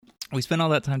We spent all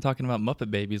that time talking about Muppet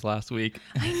Babies last week.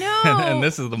 I know. And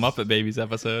this is the Muppet Babies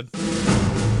episode.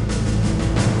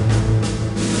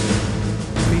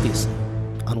 Previously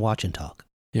on Watch and Talk.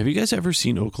 Have you guys ever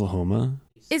seen Oklahoma?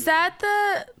 Is that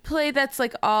the play that's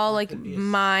like all like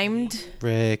mimed?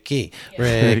 Ricky.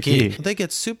 They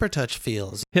get super touch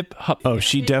feels. Hip hop. Oh,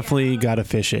 she definitely got a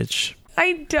fish itch.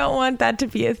 I don't want that to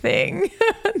be a thing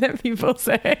that people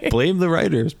say. Blame the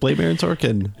writers. Blame Aaron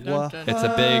Sorkin. It's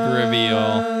a big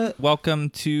reveal. Welcome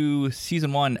to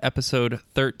Season 1, Episode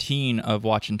 13 of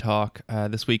Watch and Talk.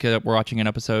 This week we're watching an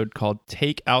episode called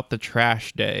Take Out the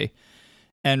Trash Day.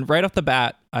 And right off the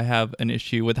bat, I have an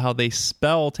issue with how they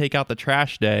spell Take Out the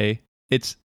Trash Day.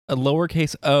 It's a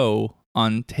lowercase o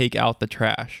on Take Out the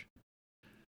Trash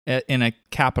in a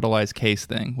capitalized case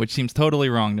thing, which seems totally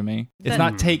wrong to me. It's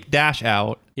not take dash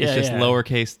out. It's just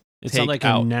lowercase It's take not like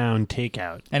out. a noun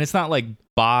takeout. And it's not like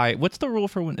by. What's the rule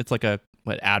for when it's like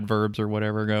adverbs or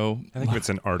whatever go? I think it's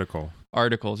an article.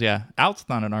 Articles, yeah. Out's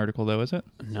not an article though, is it?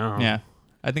 No. Yeah.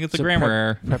 I think it's a It's a grammar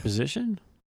error. Preposition?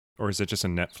 Or is it just a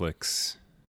Netflix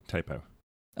typo?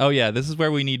 Oh yeah, this is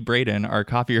where we need Braden, our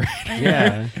copywriter,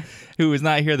 Yeah. who is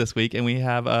not here this week, and we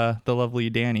have the lovely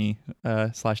Danny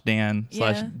slash Dan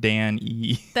slash Yeah. Dan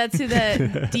E, That's who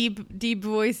that deep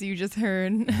voice you just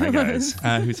heard. Hi, guys.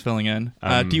 who's filling in.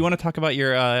 Do you want to talk about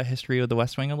your history of the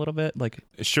West Wing a little bit? Like,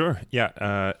 Sure.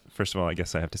 Yeah. First of all, I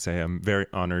guess I have to say I'm very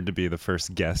honored to be the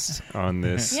first guest on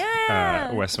this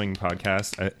Yeah. West Wing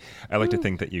podcast. I like to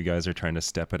think that you guys are trying to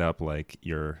step it up like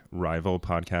your rival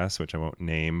podcast, which I won't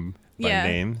name by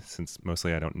name since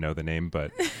mostly I don't know the name,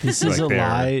 but This is like a they're-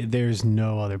 lie. There's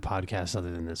no other podcast other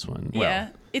than this one. Yeah.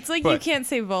 It's like you can't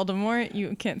say Voldemort.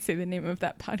 You can't say the name of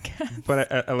that podcast.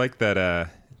 But I like that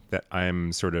that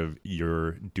I'm sort of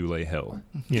your Dule Hill.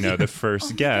 You know, the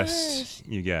first guest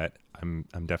you get. I'm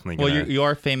definitely gonna. well, you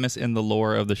are famous in the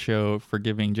lore of the show for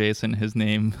giving Jason his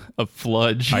name of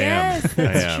Fludge. I am. Yes,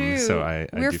 that's I am. true. So I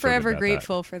We're do feel forever good about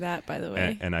grateful for that, by the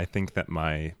way. And I think that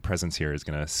my presence here is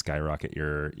going to skyrocket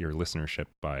your listenership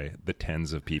by the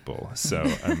tens of people. So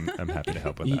I'm happy to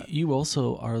help with that. You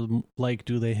also are like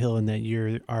Dule Hill in that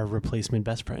you're our replacement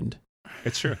best friend.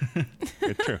 It's true.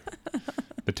 It's true.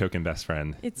 The token best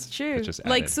friend. It's true. It's just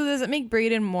Like, added. so does it make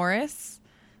Braden Morris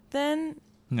then?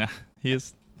 Yeah, he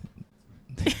is.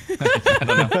 I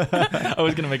don't know. I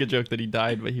was gonna make a joke that he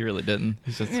died, but he really didn't.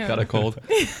 He's just got a cold.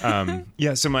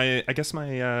 Yeah. So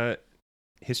my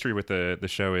history with the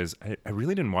show is I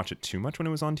really didn't watch it too much when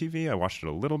it was on TV. I watched it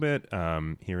a little bit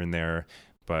here and there,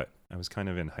 but I was kind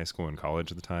of in high school and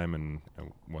college at the time, and it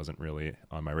wasn't really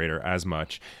on my radar as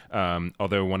much.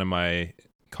 Although one of my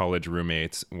college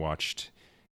roommates watched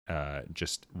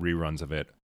just reruns of it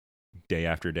day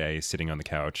after day, sitting on the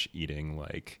couch eating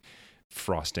like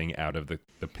frosting out of the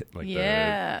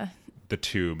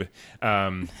tube.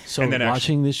 So and then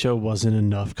watching this show wasn't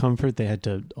enough comfort. They had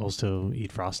to also eat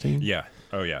frosting. Yeah.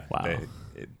 Oh yeah. Wow.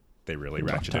 They really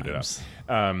Rough ratcheted times. it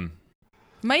up.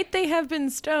 Might they have been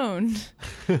stoned?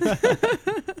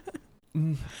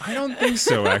 I don't think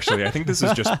so, actually. I think this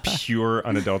is just pure,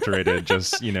 unadulterated,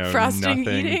 just, Frosting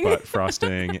nothing eating. but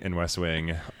frosting and West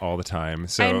Wing all the time.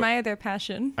 So I admire their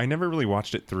passion. I never really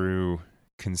watched it through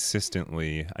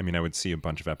consistently. I mean, I would see a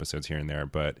bunch of episodes here and there,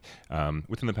 but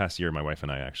within the past year, my wife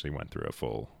and I actually went through a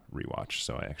full rewatch,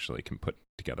 so I actually can put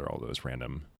together all those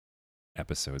random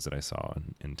episodes that I saw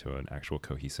into an actual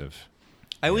cohesive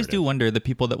I always do narrative. wonder, the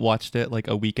people that watched it like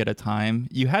a week at a time,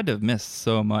 you had to have missed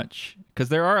so much, because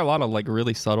there are a lot of like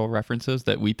really subtle references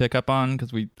that we pick up on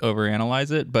because we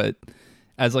overanalyze it, but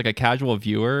as like a casual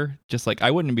viewer, just like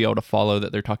I wouldn't be able to follow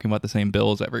that they're talking about the same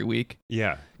bills every week.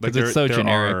 Yeah, 'Cause it's so there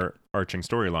generic. are arching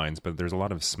storylines, but there's a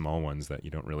lot of small ones that you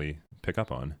don't really pick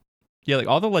up on. Yeah, like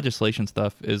all the legislation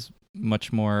stuff is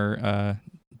much more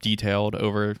detailed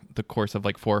over the course of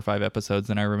like 4 or 5 episodes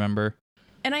than I remember.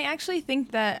 And I actually think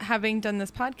that having done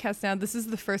this podcast now, this is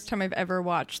the first time I've ever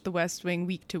watched The West Wing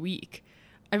week to week.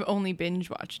 I've only binge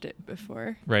watched it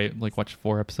before. Right, like watch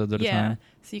 4 episodes at a time.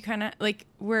 So you kind of like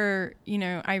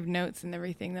I have notes and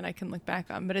everything that I can look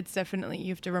back on, but it's definitely, you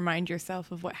have to remind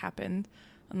yourself of what happened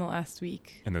on the last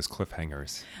week. And those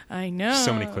cliffhangers. I know.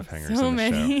 So many cliffhangers So in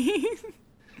the many.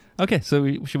 Okay,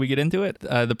 so should we get into it?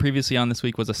 The previously on this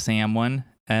week was a Sam one,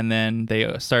 and then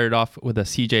they started off with a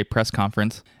CJ press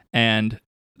conference, and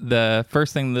the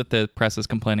first thing that the press is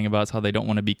complaining about is how they don't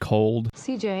want to be cold.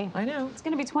 CJ, I know. it's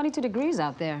going to be 22 degrees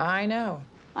out there. I know.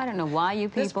 I don't know why you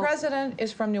This people... president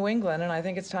is from New England, and I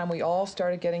think it's time we all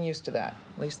started getting used to that.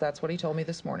 At least that's what he told me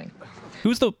this morning.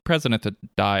 Who's the president that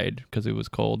died because it was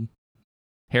cold?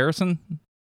 Harrison?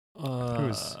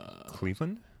 Who's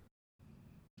Cleveland?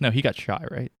 No, he got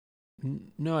shot, right?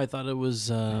 No, I thought it was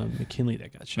McKinley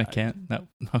that got shot. No.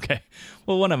 Okay.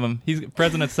 Well, one of them.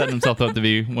 President's setting himself up to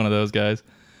be one of those guys.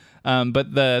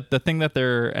 But the thing that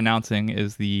they're announcing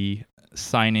is the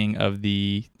signing of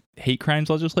the hate crimes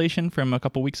legislation from a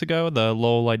couple weeks ago. The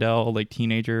Lowell Lydell, like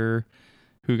teenager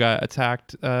who got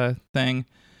attacked thing.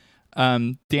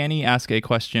 Danny asked a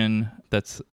question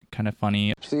that's kind of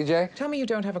funny. CJ? Tell me you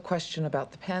don't have a question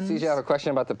about the pens. CJ, I have a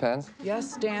question about the pens.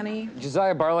 Yes, Danny?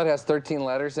 Josiah Bartlett has 13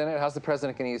 letters in it. How's the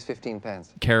president going to use 15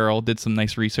 pens? Carol did some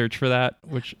nice research for that,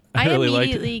 which I I really liked.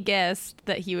 immediately guessed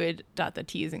that he would dot the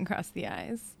T's and cross the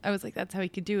I's. I was like, that's how he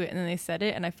could do it. And then they said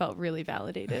it, and I felt really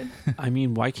validated. I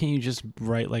mean, why can't you just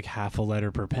write like half a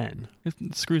letter per pen? It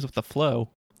screws with the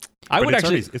flow.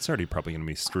 It's already probably going to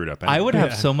be screwed up. Anyway. I would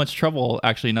have so much trouble,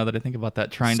 actually, now that I think about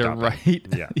that, trying to write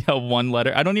one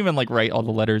letter. I don't even write all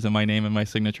the letters in my name and my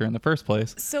signature in the first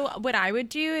place. So what I would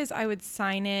do is I would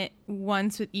sign it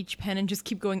once with each pen and just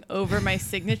keep going over my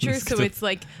signature, so it's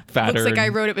like fatter looks like I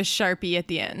wrote it with Sharpie at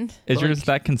the end. Is yours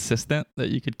that consistent that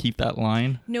you could keep that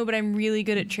line? No, but I'm really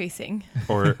good at tracing.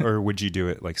 Or would you do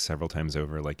it like several times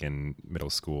over, like in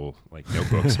middle school, like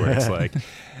notebooks, where it's like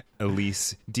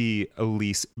Elise D,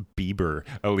 Elise Bieber,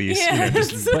 Elise,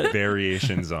 just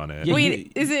variations on it.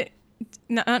 Wait, is it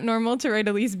not normal to write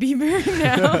Elise Bieber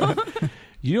now?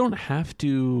 You don't have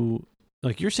to,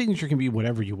 your signature can be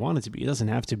whatever you want it to be. It doesn't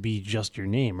have to be just your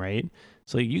name, right?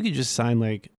 So you could just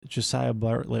sign Josiah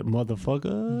Bartlett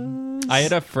motherfucker. I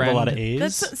had a friend. A lot of A's.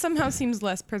 That somehow seems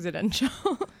less presidential.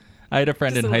 I had a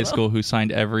friend Just in a high little. school who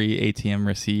signed every ATM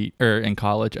receipt, or in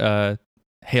college,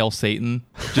 Hail Satan,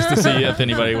 just to see if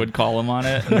anybody would call him on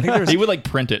it. He would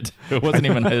print it. It wasn't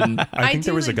even hidden. I think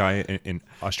there was a guy in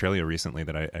Australia recently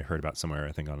that I heard about somewhere,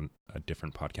 I think on a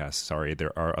different podcast. Sorry,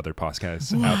 there are other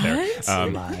podcasts out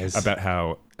there. About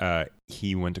how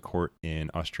he went to court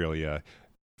in Australia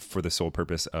for the sole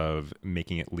purpose of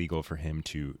making it legal for him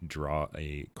to draw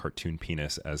a cartoon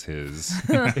penis as his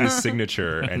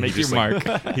signature. And Make he just, your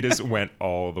mark. He just went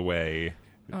all the way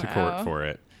to court for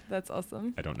it. That's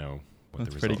awesome. I don't know what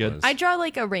That's the pretty result good. was. I draw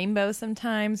a rainbow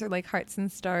sometimes, or hearts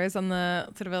and stars on the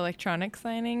sort of electronic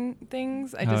signing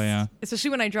things. Especially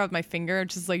when I draw with my finger,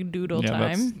 it's just doodle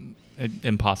time. That's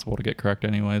impossible to get correct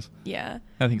anyways. Yeah.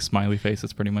 I think smiley face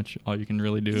is pretty much all you can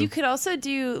really do. You could also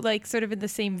do sort of in the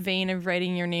same vein of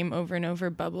writing your name over and over,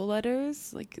 bubble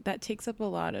letters. That takes up a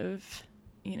lot of,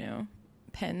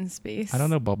 pen space. I don't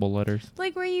know bubble letters.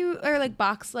 Where you, or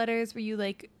box letters where you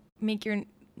make your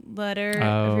letter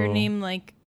of your name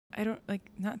I don't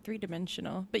not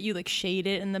 3-dimensional, but you shade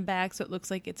it in the back so it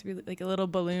looks like it's really a little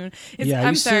balloon.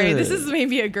 I'm sorry, this is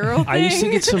maybe a girl thing. I used to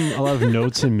get a lot of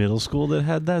notes in middle school that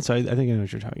had that, so I think I know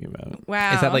what you're talking about.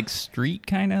 Wow. Is that street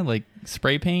kind of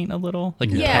spray paint a little?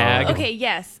 Your yeah. tag? Okay,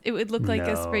 yes. It would look like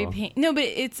a spray paint. No, but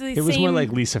it's the same. It was more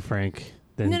like Lisa Frank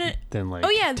than Oh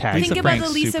yeah, tag. think Lisa about Frank's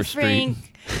the Lisa super street. Frank.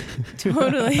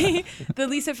 Totally. The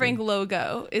Lisa Frank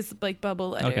logo is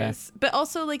bubble letters. Okay. But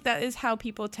also that is how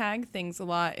people tag things a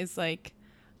lot, is an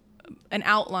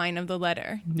outline of the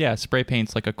letter. Yeah, spray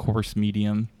paint's a coarse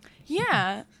medium.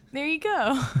 Yeah, there you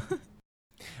go. What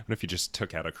if you just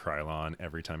took out a Krylon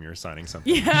every time you were signing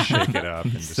something, Yeah. shake it up,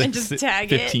 and just, And just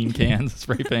tag it. 15 cans of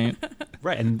spray paint.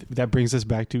 Right, and that brings us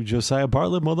back to Josiah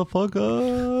Bartlett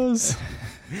motherfuckers.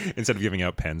 instead of giving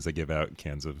out pens, they give out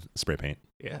cans of spray paint.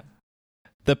 Yeah.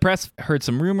 The press heard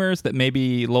some rumors that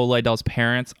maybe Lowell Lydell's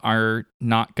parents are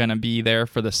not going to be there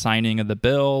for the signing of the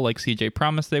bill like CJ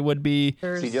promised they would be.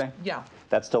 CJ? Yeah.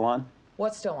 That's still on?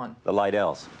 What's still on? The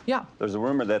Lydells. Yeah. There's a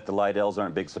rumor that the Lydells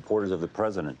aren't big supporters of the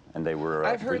president, and they were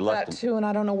I've heard reluctant. that too, and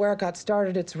I don't know where it got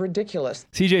started. It's ridiculous.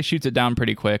 CJ shoots it down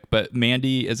pretty quick, but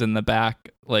Mandy is in the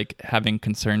back, having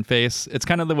concerned face. It's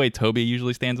kind of the way Toby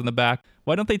usually stands in the back.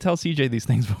 Why don't they tell CJ these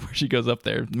things before she goes up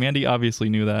there? Mandy obviously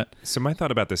knew that. So my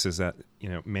thought about this is that,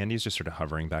 Mandy's just sort of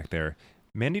hovering back there.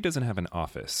 Mandy doesn't have an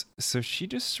office, so she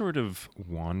just sort of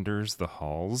wanders the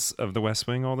halls of the West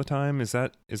Wing all the time. Is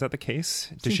that the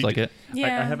case? Seems like it.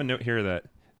 Yeah. I have a note here that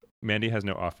Mandy has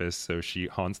no office, so she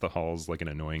haunts the halls like an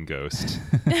annoying ghost.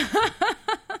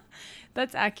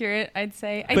 That's accurate, I'd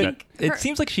say. I But think it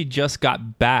seems like she just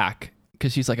got back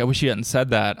because she's like, I wish she hadn't said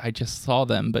that. I just saw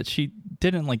them, but she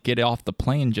didn't get off the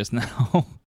plane just now.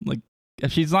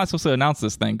 If she's not supposed to announce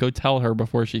this thing, go tell her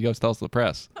before she goes tells the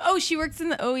press. Oh, she works in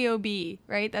the OEOB,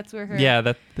 right? That's where her Yeah,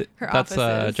 her that's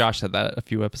office is. Josh said that a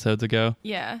few episodes ago.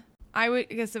 Yeah. I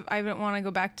guess if I didn't want to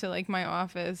go back to my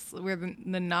office where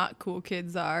the not cool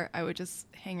kids are, I would just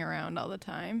hang around all the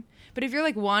time. But if you're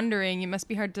wandering, it must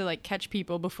be hard to catch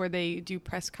people before they do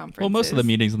press conferences. Well, most of the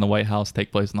meetings in the White House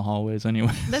take place in the hallways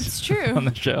anyway. That's true. On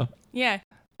the show. Yeah.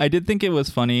 I did think it was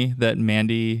funny that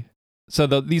Mandy So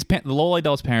the Lola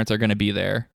Dell's parents are going to be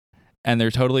there, and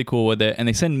they're totally cool with it. And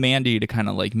they send Mandy to kind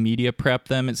of like media prep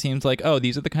them. It seems like, oh,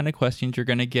 these are the kind of questions you're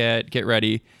going to get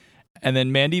ready. And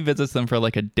then Mandy visits them for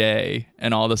like a day,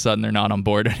 and all of a sudden they're not on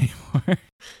board anymore.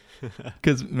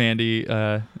 Because Mandy,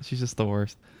 she's just the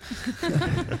worst.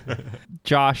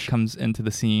 Josh comes into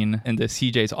the scene into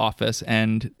CJ's office,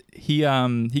 and he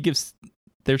gives.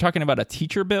 They're talking about a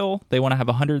teacher bill. They want to have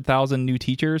 100,000 new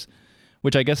teachers,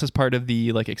 which I guess is part of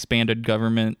the like expanded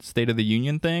government State of the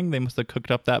Union thing. They must have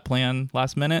cooked up that plan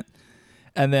last minute,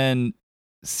 and then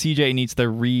CJ needs to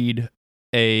read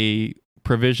a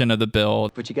provision of the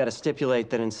bill. But you got to stipulate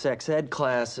that in sex ed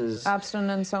classes...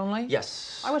 Abstinence only?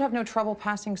 Yes. I would have no trouble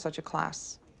passing such a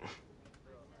class.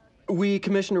 We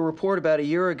commissioned a report about a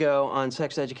year ago on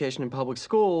sex education in public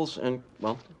schools, and,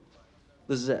 well,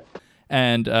 this is it.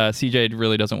 And CJ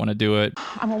really doesn't want to do it.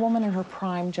 I'm a woman in her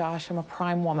prime, Josh. I'm a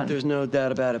prime woman. There's no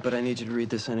doubt about it, but I need you to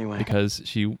read this anyway. Because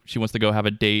she wants to go have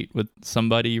a date with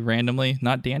somebody randomly.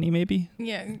 Not Danny, maybe?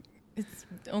 Yeah, it's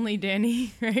only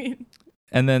Danny, right?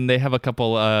 And then they have a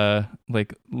couple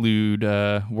like lewd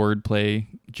wordplay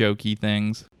jokey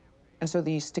things. And so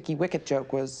the sticky wicket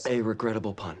joke was... a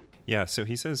regrettable pun. Yeah, so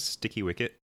he says sticky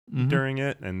wicket during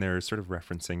it, and they're sort of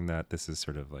referencing that this is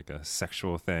sort of like a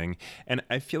sexual thing. And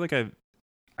I feel like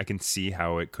I can see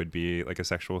how it could be like a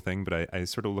sexual thing, but I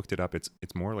sort of looked it up. It's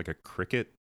more like a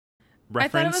cricket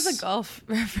reference. I thought it was a golf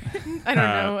reference. I don't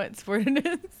know what sport it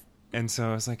is. And so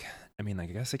I was like, I mean, I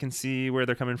guess I can see where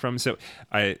they're coming from. So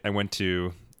I went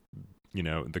to,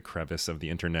 the crevice of the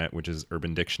internet, which is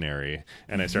Urban Dictionary.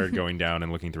 And I started going down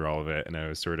and looking through all of it. And I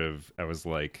was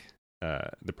like,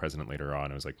 the president later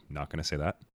on, I was like, not going to say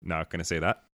that, not going to say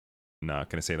that, not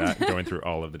going to say that. Going through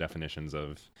all of the definitions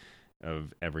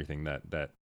of everything that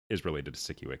is related to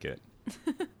sticky wicket.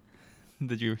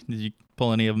 Did you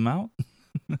pull any of them out?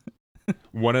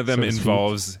 One of them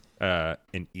involves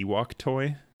an Ewok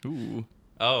toy. Ooh.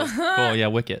 Oh, cool. Yeah,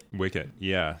 Wicket. Wicket.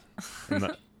 Yeah. I'm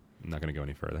not going to go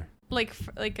any further. Like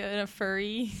in a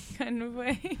furry kind of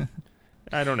way.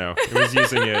 I don't know. It was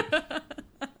using it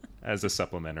as a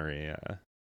supplementary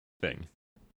thing.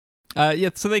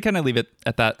 Yeah, so they kind of leave it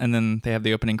at that, and then they have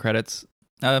the opening credits.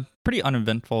 Pretty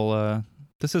uneventful.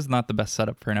 This is not the best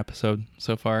setup for an episode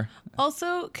so far.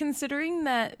 Also, considering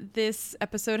that this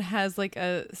episode has like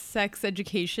a sex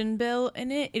education bill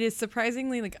in it, it is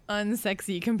surprisingly like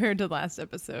unsexy compared to last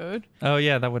episode. Oh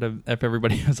yeah, that would have if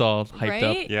everybody was all hyped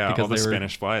up. Yeah, because all the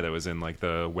Spanish fly that was in like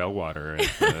the well water at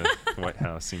the White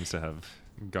House seems to have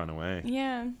gone away.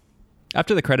 Yeah.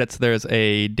 After the credits, there's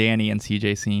a Danny and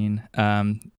CJ scene.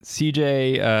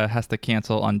 CJ has to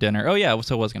cancel on dinner. Oh, yeah,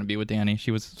 so it was going to be with Danny.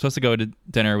 She was supposed to go to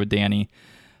dinner with Danny,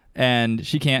 and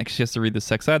she can't because she has to read the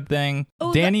sex ed thing.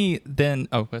 Oh, Danny then...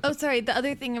 sorry. The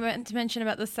other thing I meant to mention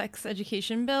about the sex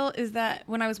education bill is that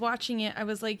when I was watching it, I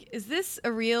was like, is this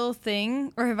a real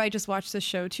thing? Or have I just watched the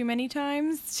show too many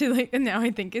times? And now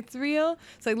I think it's real.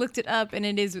 So I looked it up, and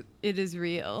it is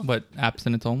real. What,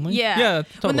 abstinence only? Yeah. Yeah,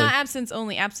 totally. Well, not abstinence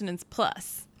only, abstinence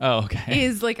plus. Oh, okay.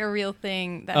 Is like a real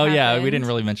thing that happened. Yeah, we didn't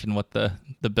really mention what the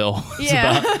bill was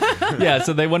about. Yeah,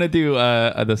 so they want to do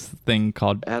this thing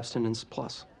called... Abstinence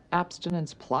plus.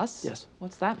 Abstinence plus? Yes.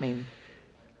 What's that mean?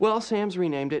 Well, Sam's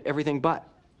renamed it Everything But.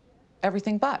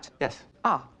 Everything but? Yes.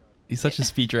 Ah. He's such a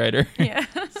speechwriter. Yeah.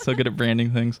 So good at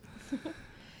branding things.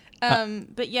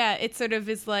 But yeah, it sort of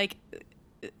is like...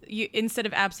 You, instead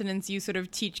of abstinence, you sort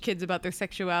of teach kids about their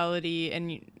sexuality,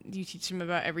 and you teach them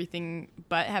about everything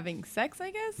but having sex,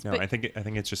 I guess. No, but, I think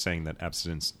it's just saying that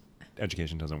abstinence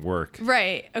education doesn't work.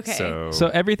 Right. Okay. So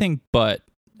everything but,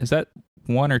 is that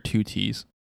one or two T's?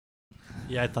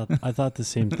 Yeah, I thought the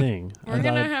same thing. We're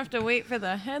gonna have to wait for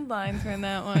the headlines from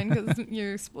that one because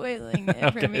you're spoiling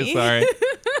it for me. Sorry.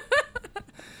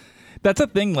 That's a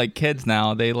thing. Like kids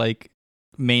now, they like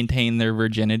maintain their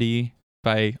virginity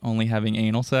by only having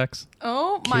anal sex.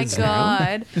 Oh my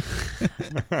God.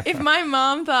 If my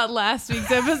mom thought last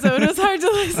week's episode was hard to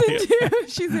listen to,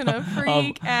 she's gonna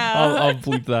freak out. I'll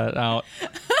bleep that out.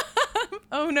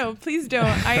 Oh no, please don't.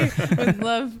 I would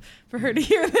love for her to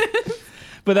hear this.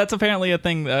 But that's apparently a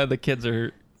thing the kids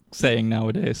are saying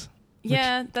nowadays.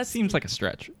 Yeah, that seems like a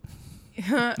stretch. In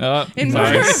more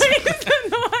ways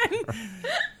than one.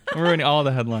 I'm ruining all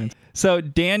the headlines. So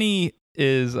Danny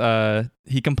is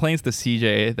he complains to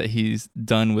CJ that he's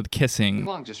done with kissing.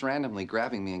 Long just randomly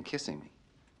grabbing me and kissing me.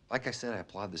 Like I said, I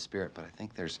applaud the spirit, but I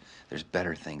think there's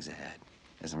better things ahead,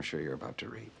 as I'm sure you're about to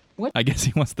read. What? I guess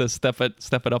he wants to step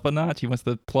it up a notch. He wants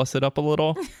to plus it up a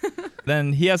little.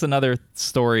 Then he has another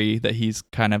story that he's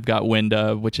kind of got wind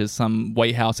of, which is some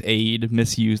White House aide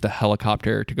misused a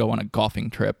helicopter to go on a golfing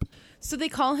trip. So they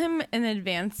call him an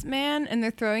advance man, and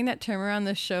they're throwing that term around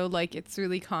the show like it's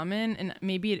really common, and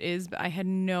maybe it is, but I had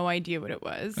no idea what it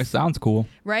was. It sounds cool.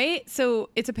 Right? So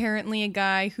it's apparently a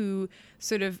guy who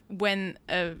sort of, when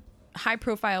a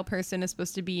high-profile person is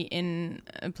supposed to be in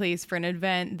a place for an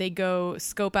event, they go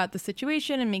scope out the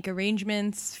situation and make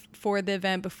arrangements for the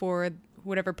event before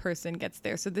whatever person gets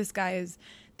there. So this guy is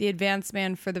the advance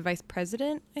man for the vice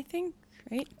president, I think.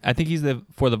 Right? I think he's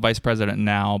for the vice president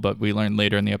now, but we learned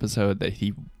later in the episode that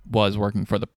he was working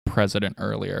for the president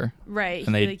earlier. Right.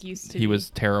 And he was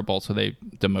terrible, so they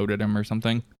demoted him or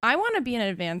something. I want to be an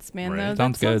advance man, though.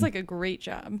 Sounds that sounds good. like a great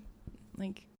job.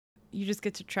 Like, you just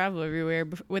get to travel everywhere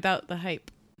without the hype.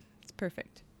 It's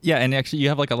perfect. Yeah, and actually you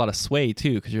have like a lot of sway,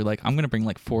 too, because you're like, I'm going to bring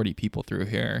like 40 people through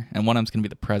here, and one of them's going to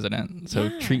be the president.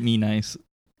 So treat me nice.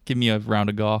 Give me a round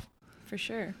of golf. For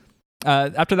sure.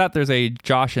 After that, there's a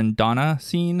Josh and Donna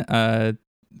scene.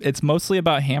 It's mostly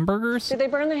about hamburgers. Did they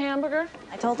burn the hamburger?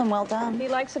 I told him well done. He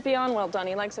likes it beyond well done.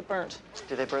 He likes it burnt.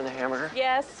 Did they burn the hamburger?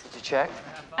 Yes. Did you check?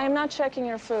 I am not checking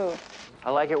your food. I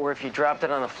like it where if you dropped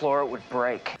it on the floor, it would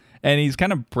break. And he's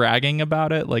kind of bragging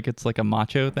about it like it's like a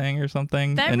macho thing or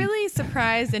something. That really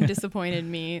surprised and disappointed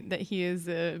me that he is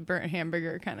a burnt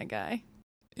hamburger kind of guy.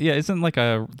 Yeah, isn't like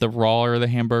the rawer the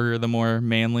hamburger, the more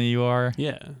manly you are?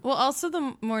 Yeah. Well, also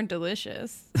the more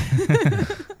delicious.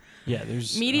 Yeah,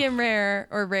 there's medium rare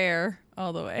or rare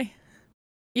all the way.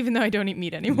 Even though I don't eat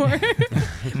meat anymore.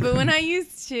 But when I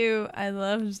used to, I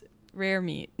loved rare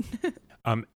meat.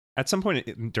 At some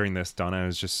point during this, Donna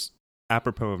is just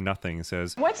apropos of nothing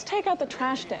says, "Let's take out the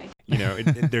trash day." You know,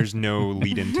 there's no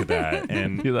lead into that,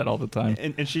 and do that all the time.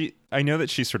 And I know that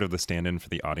she's sort of the stand-in for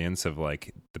the audience of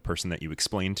like the person that you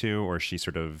explain to, or she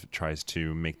sort of tries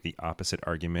to make the opposite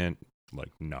argument,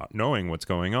 like not knowing what's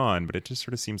going on. But it just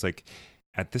sort of seems like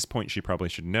at this point she probably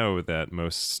should know that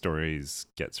most stories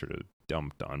get sort of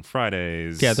dumped on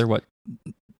Fridays. Yeah, they're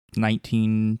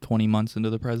 19, 20 months into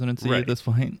the presidency at this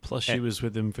point. Plus she was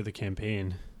with him for the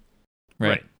campaign.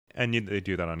 Right. And they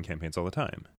do that on campaigns all the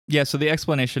time. Yeah, so the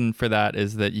explanation for that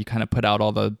is that you kind of put out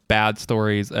all the bad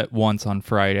stories at once on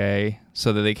Friday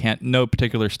so that no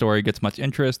particular story gets much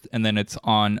interest, and then it's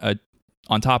on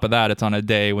top of that, it's on a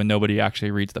day when nobody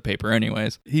actually reads the paper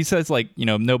anyways. He says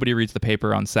nobody reads the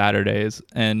paper on Saturdays,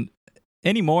 and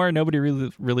anymore nobody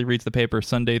really reads the paper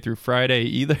Sunday through Friday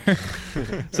either.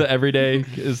 So every day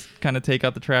is kind of take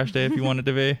out the trash day if you want it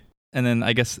to be. And then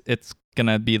I guess it's going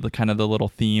to be the kind of the little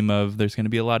theme of there's going to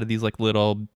be a lot of these like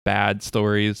little bad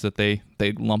stories that they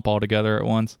lump all together at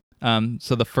once.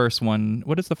 So the first one,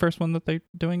 what is the first one that they're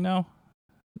doing now?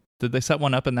 Did they set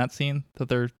one up in that scene that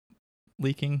they're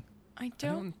leaking? I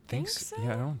don't think so.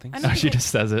 Yeah, I don't think so. She just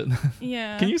says it.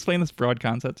 Yeah. Can you explain this broad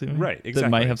concept to me? Right, exactly. That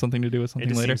might have something to do with something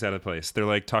it just later. Seems out of place. They're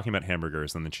like talking about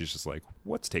hamburgers, and then she's just like,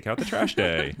 "Let's take out the trash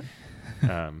day."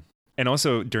 And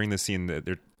also during the scene that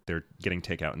they're getting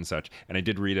takeout and such. And I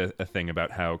did read a thing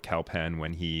about how Kal Penn,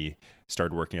 when he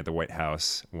started working at the White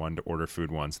House, wanted to order food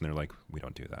once, and they're like, "We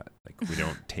don't do that. Like, we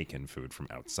don't take in food from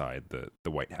outside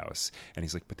the White House." And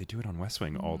he's like, "But they do it on West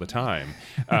Wing all the time."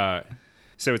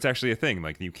 So it's actually a thing.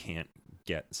 Like, you can't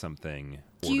get something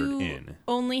ordered in.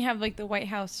 Only have like the White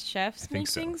House chefs make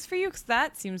things for you? Because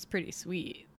that seems pretty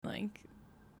sweet. Like,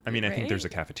 I mean, right? I think there's a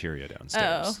cafeteria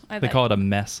downstairs. They call it a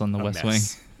mess on the West Wing.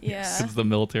 Yeah. It's the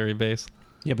military base.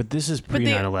 Yeah, but this is pre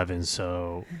 9/11,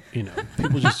 so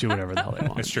people just do whatever the hell they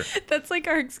want. That's true. That's like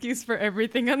our excuse for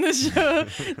everything on the show.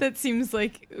 That seems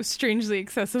like strangely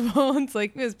accessible. It's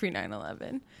like it was pre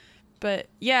 9/11, but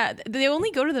yeah, they only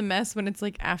go to the mess when it's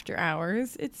like after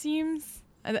hours. It seems.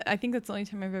 I think that's the only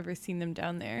time I've ever seen them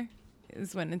down there.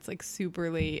 Is when it's like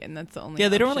super late, and that's the only. Yeah,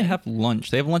 they don't really option. have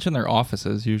lunch. They have lunch in their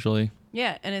offices usually.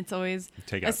 Yeah, and it's always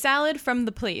Take a out. salad from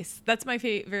the place. That's my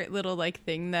favorite little like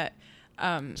thing that.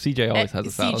 CJ always has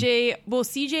a salad.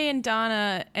 CJ and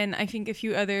Donna and I think a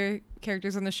few other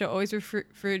characters on the show always refer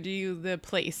to the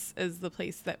place as the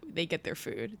place that they get their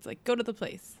food. It's like, go to the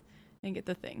place and get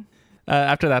the thing.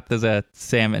 After that, there's a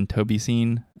Sam and Toby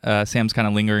scene. Sam's kind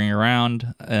of lingering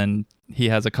around, and he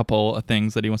has a couple of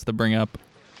things that he wants to bring up.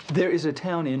 There is a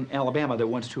town in Alabama that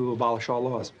wants to abolish all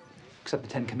laws, except the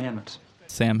Ten Commandments.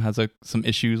 Sam has some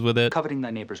issues with it. Coveting thy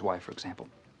neighbor's wife, for example.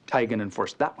 How are you going to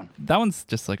enforce that one? That one's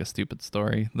just like a stupid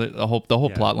story. The whole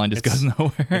plot line just goes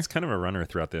nowhere. It's kind of a runner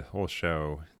throughout the whole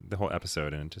show, the whole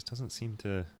episode, and it just doesn't seem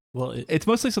to. Well, it's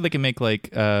mostly so they can make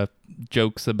like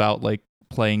jokes about like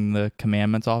playing the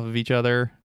commandments off of each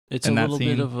other. It's a little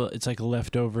bit of it's like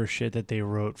leftover shit that they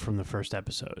wrote from the first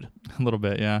episode. A little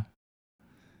bit, yeah.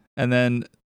 And then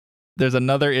There's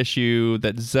another issue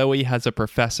that Zoe has a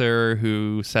professor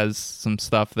who says some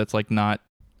stuff that's like not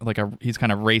like he's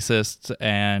kind of racist,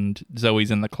 and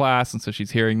Zoe's in the class, and so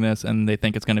she's hearing this, and they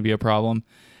think it's going to be a problem.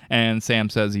 And Sam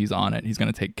says he's on it. He's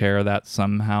going to take care of that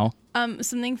somehow.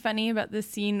 Something funny about this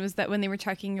scene was that when they were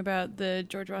talking about the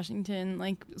George Washington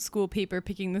like school paper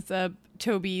picking this up,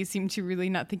 Toby seemed to really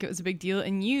not think it was a big deal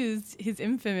and used his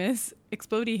infamous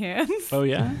explodey hands. Oh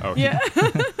yeah? Oh. Yeah.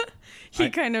 He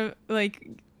kind of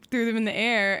like threw them in the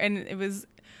air, and it was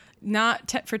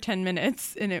not for 10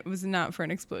 minutes, and it was not for an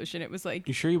explosion. It was like...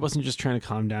 You sure he wasn't just trying to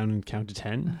calm down and count to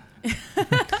 10?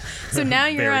 So now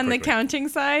you're on the counting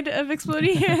side of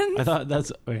exploding hands? I thought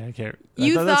that's... Okay, I can't...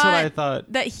 That's what I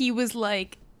thought. That he was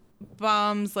like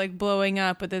bombs like blowing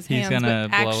up with his He's hands, gonna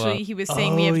but blow actually up. he was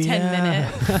saying we have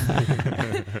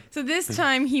 10 minutes. So this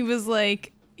time he was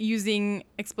like using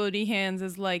exploding hands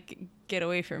as like, get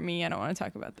away from me, I don't want to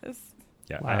talk about this.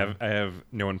 Yeah, Wow. I have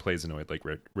no one plays annoyed like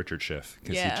Richard Schiff,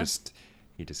 because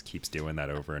he just keeps doing that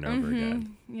over and over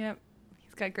again. Yep,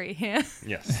 he's got great hands.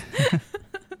 Yes.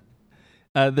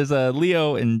 There's a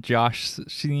Leo and Josh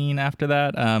scene after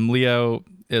that. Leo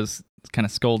is kind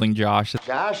of scolding Josh.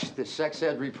 Josh, the sex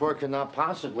ed report could not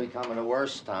possibly come at a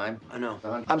worse time. I know.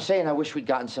 I'm saying I wish we'd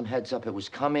gotten some heads up it was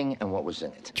coming and what was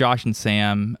in it. Josh and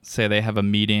Sam say they have a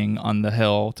meeting on the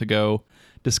Hill to go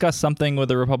discuss something with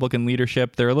the Republican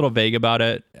leadership. They're a little vague about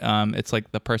it. It's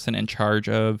like the person in charge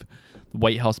of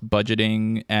White House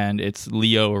budgeting, and it's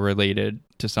Leo related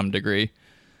to some degree.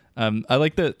 I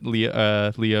like that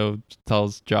Leo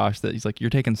tells Josh that he's like,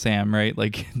 you're taking Sam, right?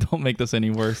 Like, don't make this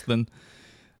any worse than...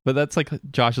 But that's like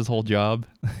Josh's whole job.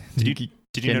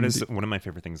 Did you notice one of my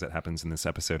favorite things that happens in this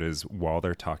episode is while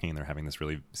they're talking and they're having this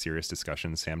really serious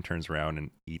discussion, Sam turns around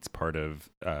and eats part of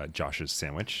Josh's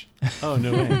sandwich. Oh,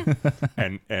 no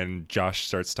way. and Josh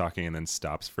starts talking and then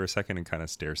stops for a second and kind of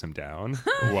stares him down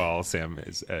while Sam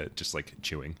is just like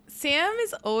chewing. Sam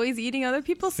is always eating other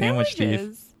people's Sandwich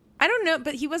sandwiches. thief. I don't know,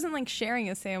 but he wasn't like sharing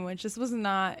a sandwich. This was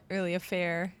not really a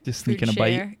fair Just food sneaking a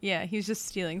share. bite. Yeah, he was just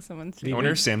stealing someone's food. I wonder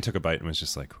if Sam took a bite and was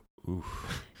just like, ooh.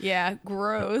 Yeah,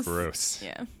 gross. Gross.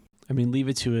 Yeah. I mean, leave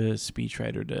it to a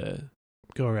speechwriter to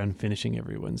go around finishing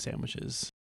everyone's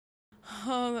sandwiches.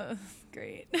 Oh, that was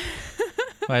great.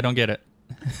 I don't get it.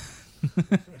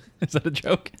 Is that a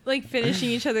joke? Like finishing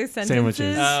each other's sentences.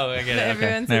 Sandwiches. Oh, I get it.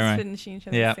 Everyone Okay. says Never mind. finishing each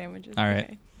other's Yeah. sandwiches. All right.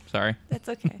 Okay. Sorry. That's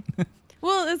okay.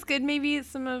 Well, it's good. Maybe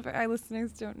some of our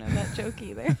listeners don't know that joke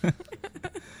either.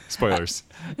 Spoilers.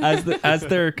 As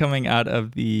they're coming out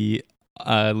of the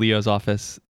Leo's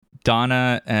office,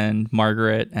 Donna and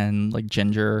Margaret and like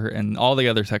Ginger and all the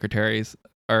other secretaries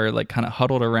are like kind of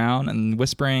huddled around and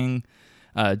whispering.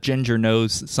 Ginger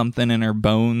knows something in her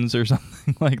bones or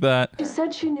something like that. She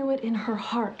said she knew it in her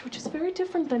heart, which is very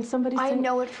different than somebody saying... I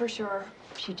know it for sure.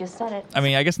 She just said it. I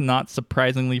mean, I guess not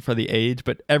surprisingly for the age,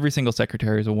 but every single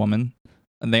secretary is a woman.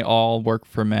 And they all work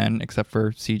for men except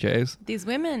for CJ's. These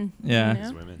women. Yeah. You know?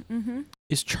 These women. Mm-hmm.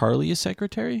 Is Charlie a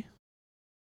secretary?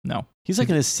 No. He's like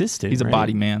an assistant. He's a right?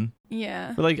 body man.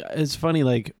 Yeah. But like, it's funny,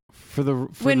 like for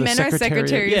when the men are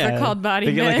secretaries, they're called body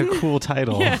they men. get like a cool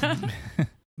title. Yeah.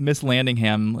 Miss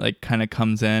Landingham like kind of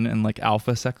comes in and like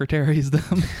alpha secretaries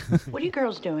them. What are you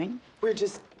girls doing? We're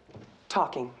just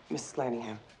talking, Mrs.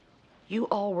 Lanningham. You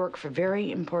all work for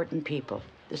very important people.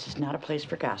 This is not a place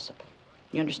for gossip.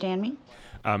 You understand me?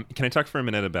 Can I talk for a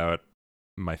minute about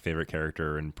my favorite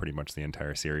character in pretty much the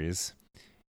entire series?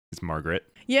 It's Margaret.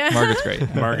 Yeah. Margaret's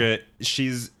great. Margaret, she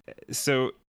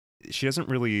doesn't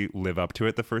really live up to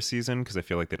it the first season because I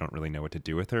feel like they don't really know what to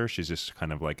do with her. She's just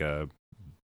kind of like a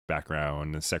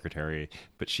background secretary,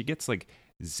 but she gets like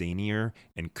zanier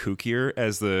and kookier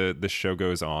as the show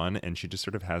goes on, and she just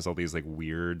sort of has all these like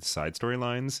weird side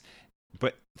storylines.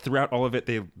 But throughout all of it,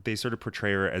 they sort of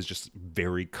portray her as just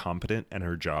very competent at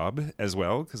her job as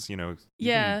well, because you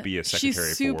can be a secretary.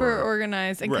 She's super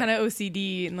organized and Right. kind of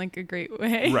OCD in like a great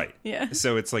way. Right. Yeah.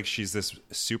 So it's like she's this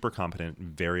super competent,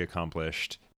 very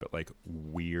accomplished, but like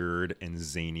weird and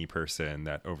zany person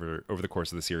that over the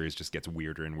course of the series just gets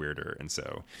weirder and weirder. And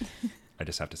so I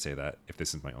just have to say that if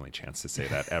this is my only chance to say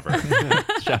that ever.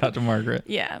 Shout out to Margaret.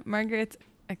 Yeah, Margaret's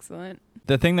excellent.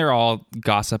 The thing they're all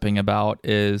gossiping about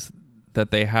is that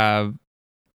they have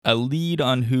a lead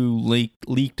on who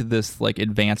leaked this like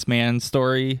advanced man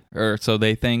story, or so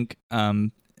they think.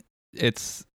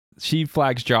 She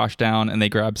flags Josh down and they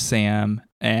grab Sam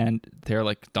and they're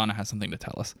like, Donna has something to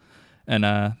tell us. And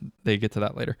they get to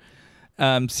that later.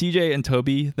 CJ and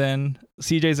Toby then.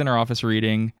 CJ's in her office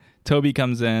reading. Toby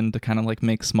comes in to kind of like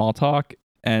make small talk.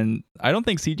 And I don't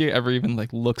think CJ ever even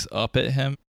like looks up at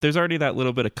him. there's already that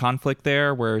little bit of conflict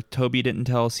there where Toby didn't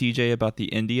tell CJ about the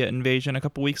India invasion a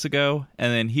couple weeks ago,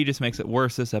 and then he just makes it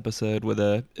worse this episode with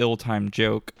a ill-timed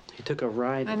joke. He took a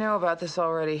ride. I know about this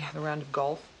already, the round of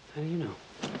golf. How do you know?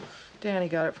 Danny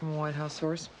got it from a White House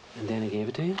source. And Danny gave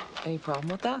it to you? Any problem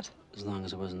with that? As long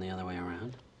as it wasn't the other way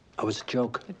around. Oh, it was a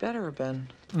joke. It better have been.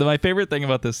 My favorite thing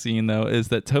about this scene, though, is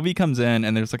that Toby comes in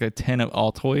and there's like a tin of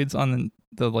Altoids on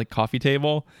the like coffee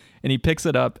table, and he picks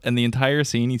it up, and the entire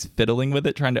scene he's fiddling with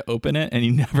it, trying to open it, and he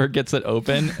never gets it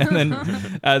open. And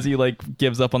then as he like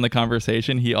gives up on the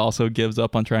conversation, he also gives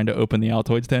up on trying to open the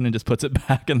Altoids tin and just puts it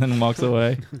back and then walks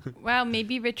away. Wow,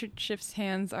 maybe Richard Schiff's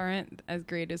hands aren't as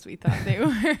great as we thought they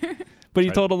were. But he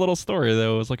told a little story,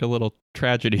 though. It was like a little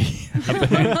tragedy. He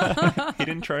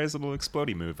didn't try his little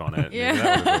explodey move on it. Yeah. Maybe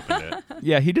that would have opened it.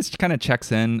 Yeah, he just kind of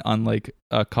checks in on like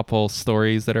a couple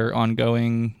stories that are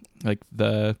ongoing, like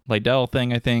the Lydell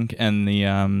thing, I think, and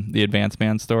the Advanced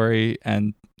Man story.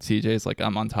 And CJ's like,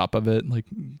 I'm on top of it. Like,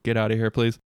 get out of here,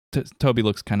 please. Toby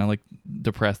looks kind of like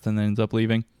depressed and then ends up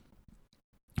leaving.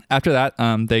 After that,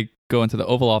 they go into the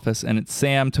Oval Office, and it's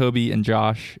Sam, Toby, and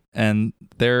Josh, and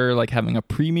they're like having a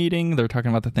pre-meeting. They're talking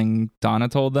about the thing Donna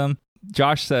told them.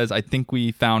 Josh says, I think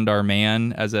we found our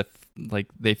man, as if like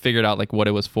they figured out like what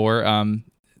it was for.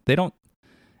 They don't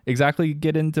exactly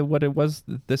get into what it was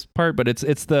this part, but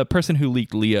it's the person who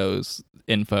leaked Leo's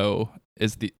info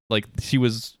is the like she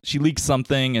leaked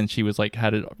something, and she was like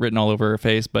had it written all over her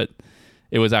face, but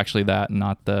it was actually that,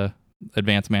 not the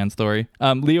Advanced Man story.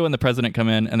 Leo and the president come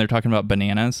in, and they're talking about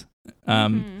bananas.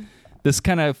 This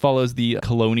kind of follows the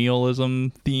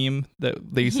colonialism theme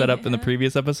that they set up in the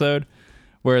previous episode,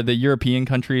 where the European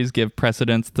countries give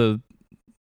precedence to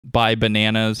buy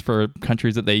bananas for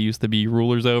countries that they used to be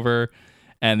rulers over,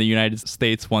 and the United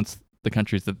States wants the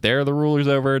countries that they're the rulers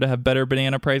over to have better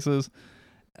banana prices.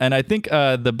 And I think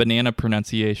the banana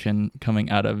pronunciation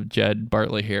coming out of Jed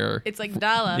Bartlett here. It's like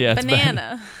Dala. Yeah,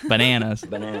 banana. Bananas.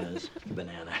 Bananas.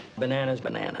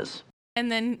 Bananas. And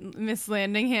then Miss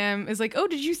Landingham is like, oh,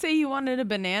 did you say you wanted a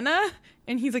banana?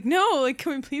 And he's like, no, like,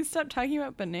 can we please stop talking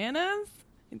about bananas?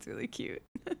 It's really cute.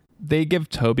 They give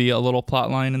Toby a little plot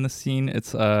line in the scene.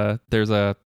 It's there's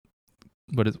a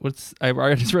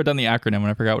I just wrote down the acronym and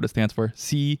I forgot what it stands for.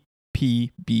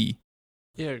 CPB.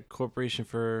 Yeah, Corporation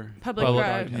for Public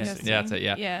Broadcasting. Yeah, that's it.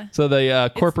 Yeah. Yeah. So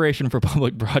the Corporation for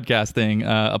Public Broadcasting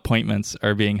appointments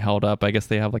are being held up. I guess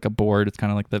they have like a board. It's kind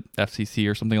of like the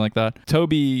FCC or something like that.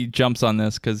 Toby jumps on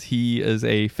this because he is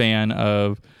a fan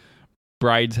of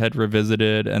Brideshead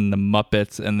Revisited and the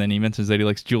Muppets, and then he mentions that he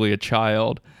likes Julia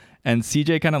Child, and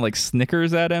CJ kind of like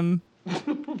snickers at him.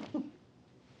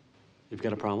 You've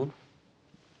got a problem?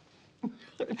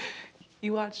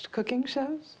 You watched cooking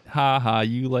shows? Ha ha,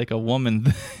 you like a woman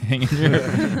thing.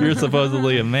 You're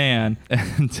supposedly a man.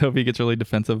 And Toby gets really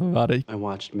defensive about it. I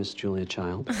watched Miss Julia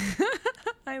Child.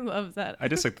 I love that. I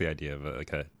just like the idea of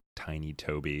like a tiny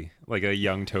Toby, like a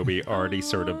young Toby already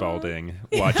sort of balding,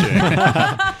 watching.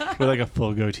 With like a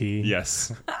full goatee.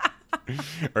 Yes.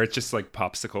 Or it's just like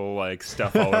popsicle like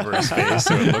stuff all over his face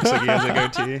so it looks like he has a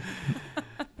goatee.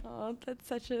 Oh, that's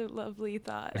such a lovely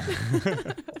thought.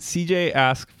 CJ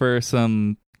asked for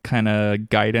some kind of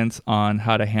guidance on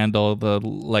how to handle the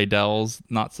Lydells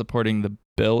not supporting the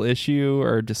bill issue,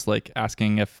 or just like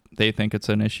asking if they think it's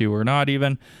an issue or not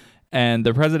even. And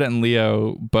the president and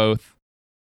Leo both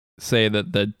say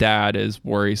that the dad is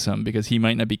worrisome because he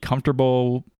might not be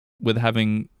comfortable with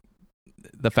having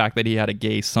the fact that he had a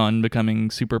gay son becoming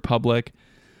super public.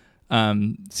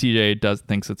 CJ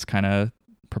thinks it's kind of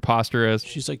preposterous.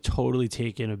 She's like totally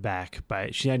taken aback by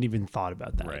it. She hadn't even thought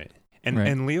about that. Right.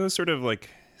 And Leo sort of like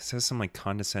says some like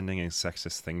condescending and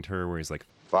sexist thing to her where he's like,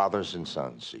 fathers and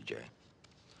sons, CJ.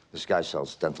 This guy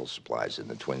sells dental supplies in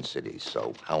the Twin Cities,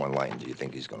 so how enlightened do you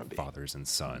think he's going to be? Fathers and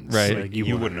sons. Right. Like,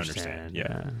 you wouldn't understand.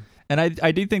 Yeah. And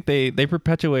I do think they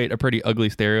perpetuate a pretty ugly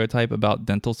stereotype about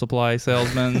dental supply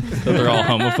salesmen, that they're all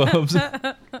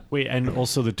homophobes. Wait, and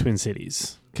also the Twin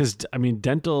Cities. Because, I mean,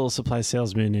 dental supply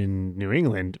salesmen in New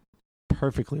England,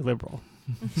 perfectly liberal.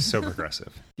 So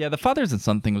progressive. Yeah, the fathers and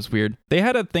son thing was weird. They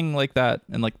had a thing like that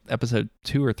in like episode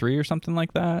 2 or 3 or something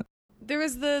like that. There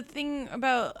was the thing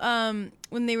about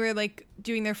when they were like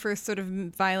doing their first sort of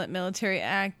violent military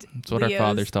act. That's what our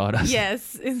fathers taught us.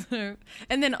 Yes.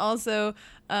 And then also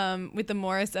with the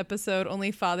Morris episode,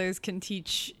 only fathers can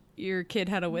teach your kid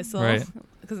how to whistle. Right.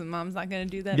 Because mom's not going to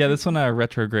do that. Yeah, this one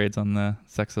retrogrades on the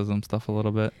sexism stuff a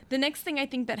little bit. The next thing I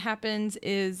think that happens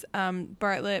is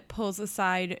Bartlett pulls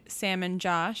aside Sam and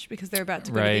Josh because they're about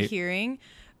to go to the hearing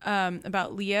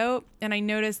about Leo. And I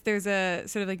noticed there's a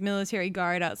sort of like military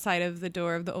guard outside of the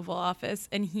door of the Oval Office,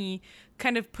 and he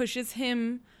kind of pushes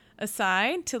him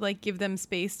aside to like give them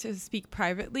space to speak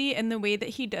privately. And the way that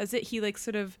he does it, he like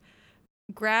sort of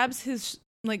grabs his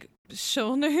like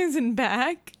shoulders and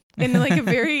back in like a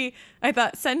very, I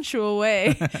thought, sensual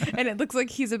way. And it looks like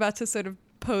he's about to sort of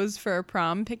pose for a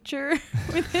prom picture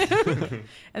with him.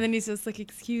 And then he's just like,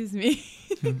 excuse me.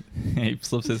 He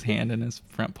slips his hand in his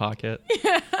front pocket.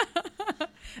 Yeah.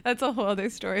 That's a whole other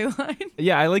storyline.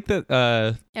 Yeah, I like that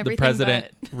the president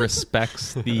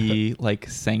respects the like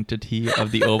sanctity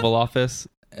of the Oval Office,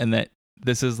 and that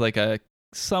this is like a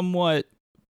somewhat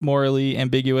morally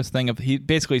ambiguous thing. Of he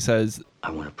basically says,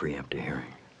 I want to preempt a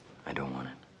hearing. I don't want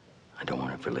it. I don't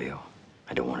want it for Leo.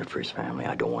 I don't want it for his family.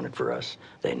 I don't want it for us.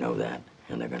 They know that,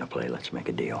 and they're going to play let's make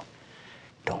a deal.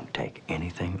 Don't take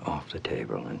anything off the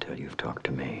table until you've talked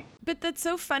to me. But that's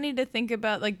so funny to think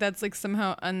about, like that's like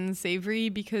somehow unsavory,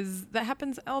 because that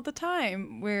happens all the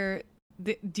time where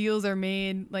the deals are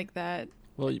made like that.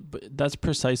 Well, but that's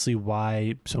precisely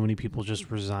why so many people just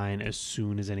resign as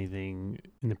soon as anything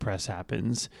in the press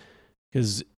happens,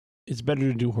 because it's better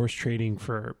to do horse trading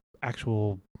for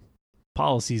actual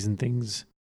policies and things,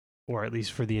 or at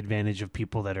least for the advantage of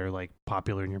people that are like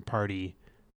popular in your party,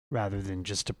 rather than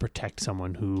just to protect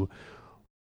someone who,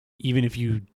 even if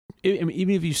you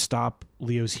stop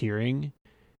Leo's hearing,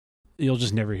 you'll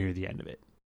just never hear the end of it.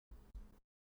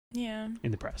 Yeah.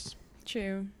 In the press.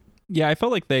 True. Yeah, I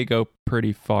felt like they go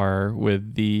pretty far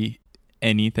with the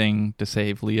anything to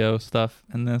save Leo stuff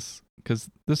in this, because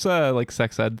this like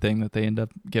sex ed thing that they end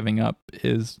up giving up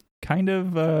is kind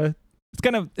of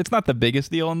it's not the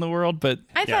biggest deal in the world, but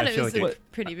I thought it was a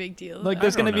pretty big deal. Like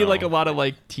there's going to be like a lot of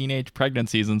like teenage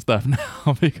pregnancies and stuff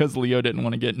now because Leo didn't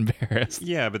want to get embarrassed.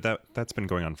 Yeah, but that's been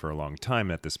going on for a long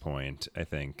time at this point, I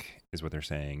think, is what they're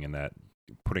saying, and that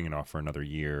putting it off for another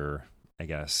year, I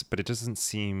guess. But it doesn't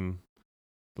seem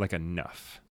like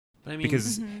enough. I mean,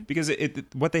 because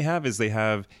what they have is they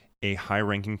have a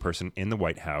high-ranking person in the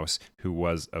White House who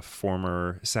was a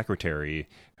former secretary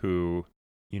who,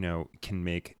 you know, can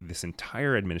make this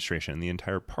entire administration, the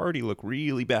entire party look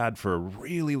really bad for a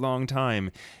really long time,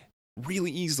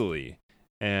 really easily.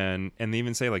 And they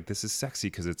even say like, this is sexy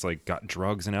because it's like got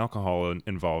drugs and alcohol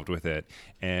involved with it.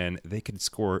 And they could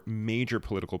score major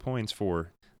political points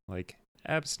for like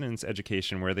abstinence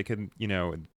education, where they could, you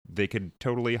know, they could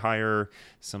totally hire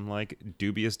some like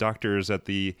dubious doctors at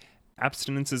the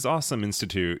Abstinence is Awesome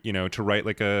Institute, you know, to write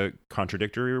like a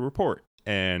contradictory report.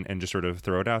 And just sort of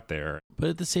throw it out there. But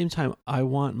at the same time, I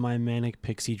want my manic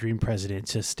pixie dream president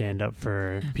to stand up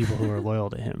for people who are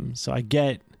loyal to him. So I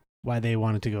get why they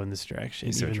wanted to go in this direction,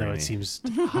 even though it seems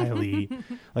highly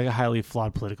like a highly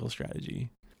flawed political strategy.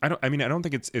 I don't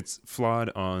think it's flawed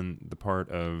on the part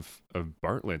of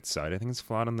Bartlett's side. I think it's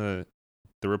flawed on the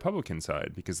Republican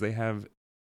side, because they have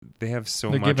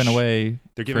so much. They're giving away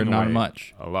for not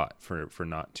much. A lot for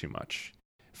not too much.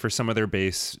 For some of their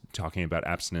base talking about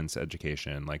abstinence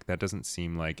education, like that doesn't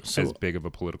seem like as big of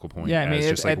a political point as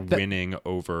just like winning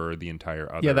over the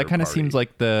entire other. Yeah, that kind of party. seems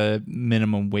like the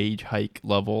minimum wage hike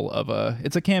level of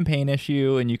it's a campaign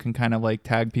issue, and you can kind of like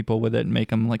tag people with it and make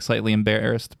them like slightly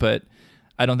embarrassed, but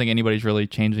I don't think anybody's really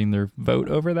changing their vote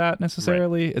over that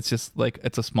necessarily. Right. It's just like,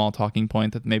 it's a small talking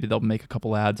point that maybe they'll make a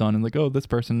couple ads on and like, oh, this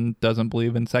person doesn't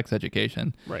believe in sex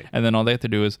education. Right. And then all they have to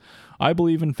do is, I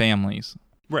believe in families.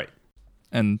 Right.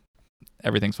 And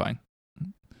everything's fine.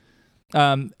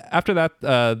 After that,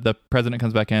 the president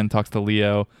comes back in, talks to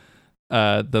Leo.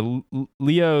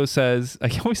 Leo says, I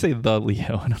can always say the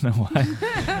Leo, I don't know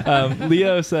why.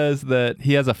 Leo says that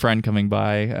he has a friend coming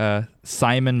by,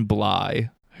 Simon Bly,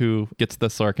 who gets the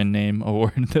Sorkin name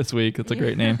award this week. It's a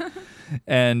great name.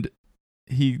 And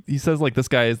he says like, this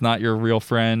guy is not your real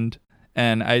friend.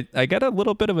 And I get a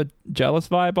little bit of a jealous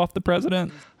vibe off the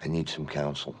president. I need some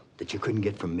counsel. That you couldn't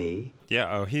get from me?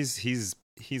 Yeah, oh, he's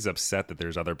upset that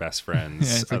there's other best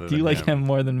friends. Yeah, like, do you like him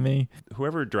more than me?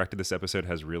 Whoever directed this episode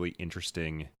has really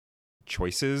interesting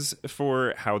choices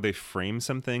for how they frame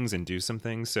some things and do some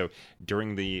things. So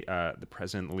during the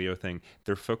President Leo thing,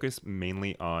 they're focused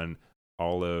mainly on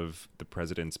all of the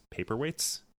president's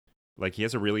paperweights. Like he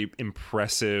has a really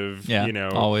impressive,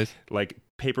 always like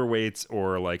paperweights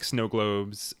or like snow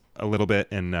globes a little bit,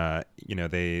 and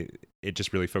it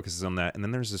just really focuses on that. And then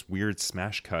there's this weird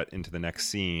smash cut into the next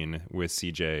scene with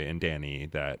CJ and Danny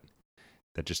that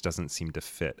just doesn't seem to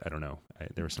fit. I don't know.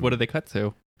 There was some. What did they cut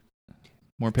to?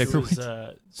 More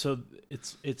paperweights. So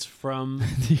it's from.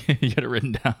 You got it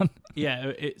written down.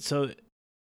 Yeah.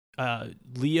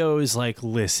 Leo is like,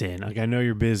 listen, like I know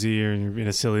you're busy or you're in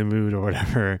a silly mood or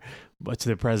whatever, but to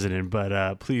the president,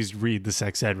 but please read the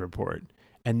sex ed report.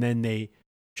 And then they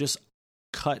just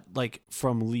cut like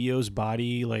from Leo's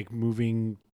body, like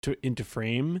moving into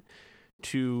frame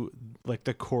to like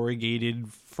the corrugated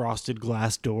frosted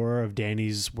glass door of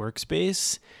Danny's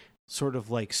workspace sort of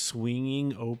like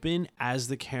swinging open as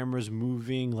the camera's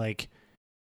moving like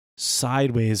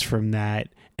sideways from that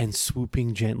and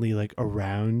swooping gently like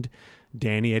around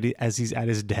Danny as he's at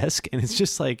his desk. And it's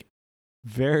just like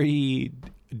very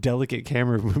delicate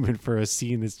camera movement for a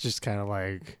scene that's just kind of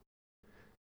like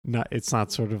it's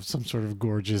not sort of some sort of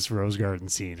gorgeous rose garden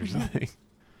scene or something.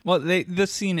 Well,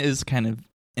 this scene is kind of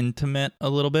intimate a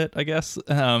little bit, I guess.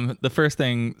 The first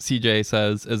thing CJ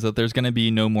says is that there's going to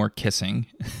be no more kissing.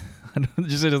 She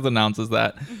just announces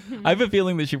that. I have a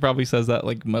feeling that she probably says that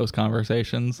like most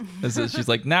conversations. She's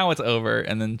like, now it's over,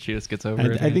 and then she just gets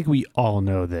over it. I think we all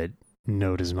know that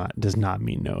no does not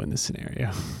mean no in this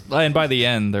scenario. And by the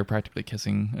end, they're practically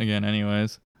kissing again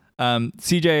anyways.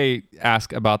 CJ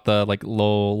asked about the like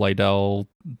Lowell Lydell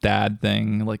dad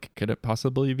thing. Like, could it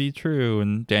possibly be true?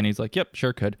 And Danny's like, yep,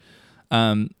 sure could.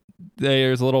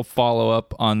 There's a little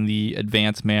follow-up on the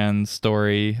Advance Man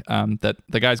story, that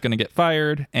the guy's going to get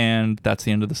fired, and that's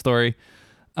the end of the story.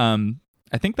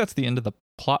 I think that's the end of the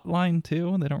plot line,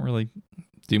 too. They don't really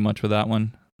do much with that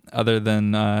one, other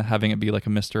than having it be like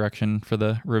a misdirection for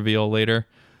the reveal later.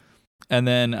 And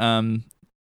then,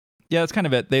 yeah, that's kind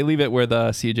of it. They leave it where the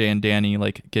CJ and Danny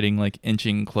like getting like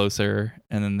inching closer,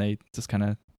 and then they just kind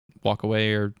of walk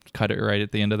away or cut it right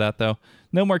at the end of that, though.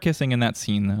 No more kissing in that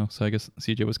scene, though, so I guess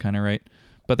CJ was kind of right.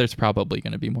 But there's probably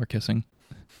going to be more kissing.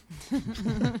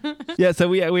 Yeah, so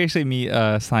we actually meet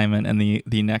Simon in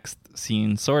the next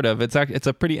scene, sort of. It's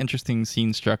a pretty interesting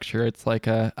scene structure. It's like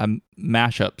a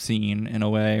mashup scene in a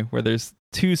way, where there's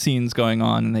two scenes going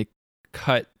on, and they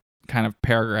cut kind of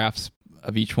paragraphs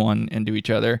of each one into each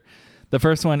other. The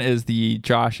first one is the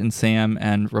Josh and Sam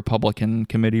and Republican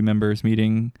committee members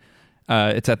meeting.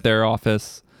 It's at their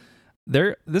office.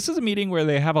 This is a meeting where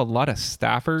they have a lot of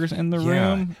staffers in the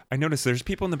room. I noticed there's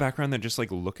people in the background that just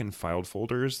like look in filed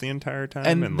folders the entire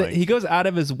time. And like, he goes out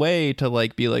of his way to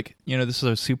like be like, this is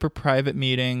a super private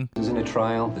meeting. This isn't a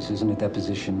trial. This isn't a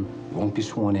deposition. You won't be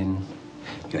sworn in.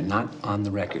 You're not on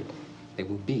the record. There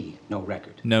will be no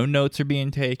record. No notes are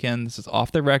being taken. This is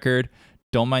off the record.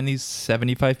 Don't mind these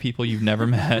 75 people you've never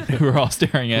met who are all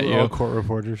staring at you. All court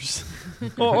reporters.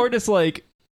 or just like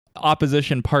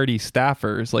opposition party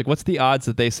staffers. Like, what's the odds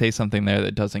that they say something there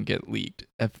that doesn't get leaked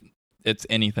if it's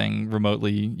anything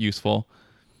remotely useful?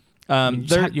 You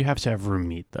have to have room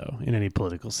meat, though, in any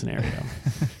political scenario.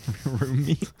 Room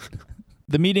meat.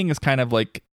 The meeting is kind of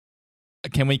like,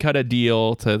 can we cut a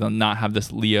deal to not have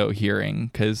this Leo hearing?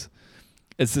 Because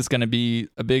it's just going to be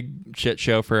a big shit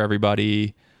show for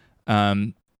everybody.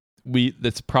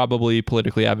 That's probably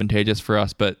politically advantageous for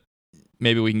us, but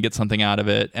maybe we can get something out of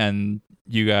it, and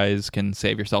you guys can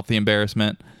save yourself the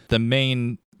embarrassment. The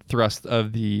main thrust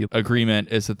of the agreement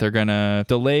is that they're going to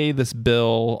delay this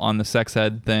bill on the sex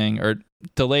ed thing, or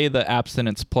delay the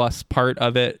abstinence plus part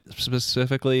of it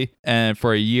specifically, and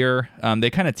for a year. They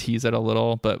kind of tease it a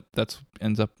little, but that's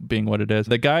ends up being what it is.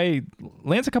 The guy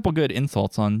lands a couple good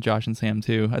insults on Josh and Sam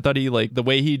too. I thought the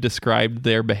way he described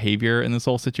their behavior in this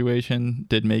whole situation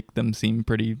did make them seem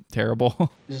pretty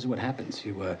terrible. This is what happens.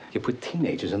 You put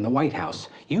teenagers in the White House.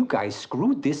 You guys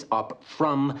screwed this up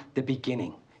from the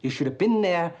beginning. You should have been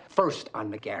there first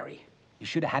on McGarry. You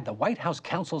should have had the White House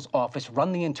counsel's office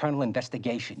run the internal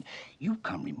investigation. You've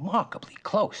come remarkably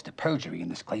close to perjury in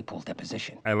this Claypool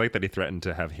deposition. I like that he threatened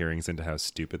to have hearings into how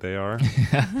stupid they are,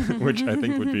 which I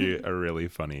think would be a really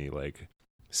funny, like,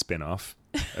 spin-off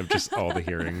of just all the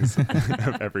hearings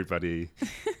of everybody,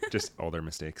 just all their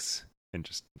mistakes, and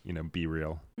just, be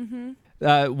real.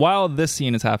 Mm-hmm. While this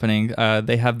scene is happening,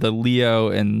 they have the Leo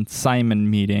and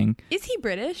Simon meeting. Is he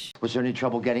British? Was there any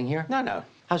trouble getting here? No.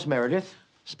 How's Meredith?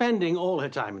 Spending all her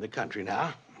time in the country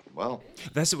now. Well,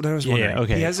 that's what I was wondering. Yeah,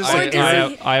 okay. He has this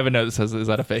I have a note that says, is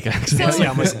that a fake accent?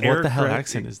 What the hell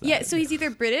accent is that? Yeah, so he's either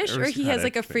British or he has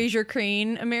like a Fraser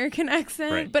Crane American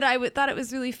accent. Right. But I thought it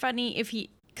was really funny if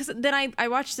he... Because then I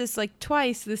watched this like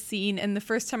twice, this scene, and the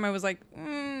first time I was like,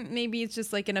 maybe it's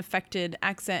just like an affected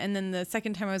accent. And then the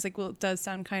second time I was like, well, it does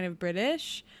sound kind of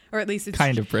British. Or at least it's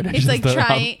kind of British. It's like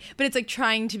trying, but it's like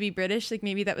trying to be British. Like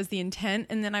maybe that was the intent.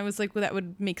 And then I was like, well, that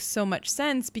would make so much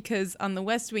sense because on the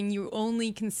West Wing, you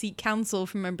only can seek counsel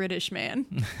from a British man.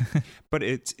 But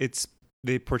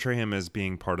they portray him as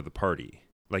being part of the party.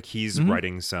 Like he's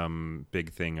writing some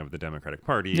big thing of the Democratic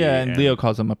Party. Yeah, and Leo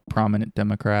calls him a prominent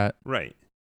Democrat. Right.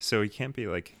 So he can't be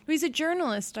like... Well, he's a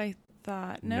journalist, I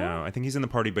thought. No, I think he's in the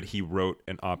party, but he wrote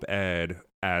an op-ed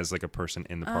as like a person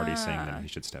in the party saying that he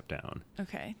should step down.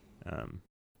 Okay.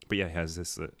 But yeah, he has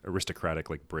this aristocratic,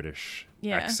 like British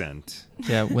accent.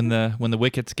 Yeah, when the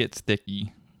wickets get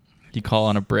sticky, you call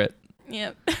on a Brit.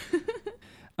 Yep.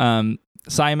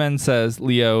 Simon says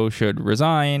Leo should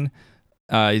resign.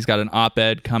 He's got an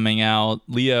op-ed coming out.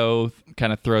 Leo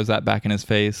kind of throws that back in his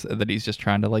face that he's just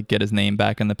trying to like get his name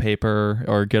back in the paper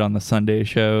or get on the Sunday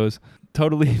shows.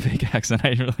 Totally fake accent. I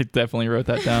really definitely wrote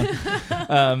that down.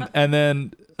 And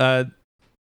then,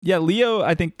 Leo,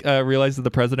 I think, realized that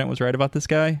the president was right about this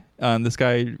guy. This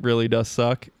guy really does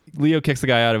suck. Leo kicks the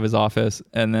guy out of his office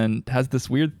and then has this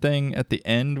weird thing at the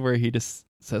end where he just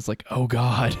says like, "Oh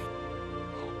God."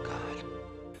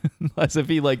 As if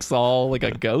he like saw like a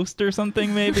ghost or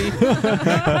something, maybe.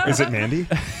 Is it Mandy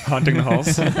haunting the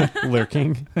halls?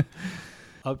 Lurking.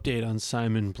 Update on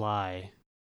Simon Bly.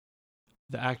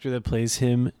 The actor that plays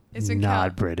him,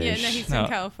 not British. Yeah, no, he's from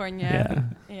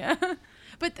California. Yeah.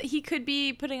 But he could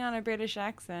be putting on a British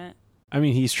accent. I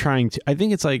mean, he's trying to. I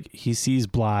think it's like he sees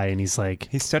Bly and he's like...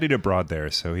 He studied abroad there,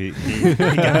 so he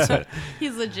gets it.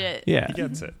 He's legit. Yeah. He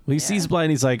gets it. Well, he sees Bly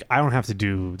and he's like, I don't have to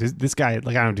do... This guy,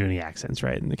 like, I don't do any accents,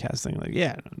 right? And the casting, like,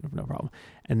 yeah, no problem.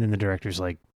 And then the director's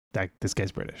like, this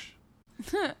guy's British.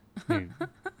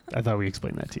 I thought we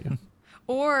explained that to you.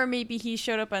 Or maybe he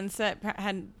showed up on set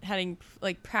having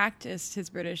like practiced his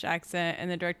British accent, and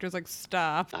the director was like,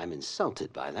 "Stop." I'm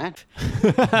insulted by that.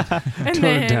 And Tone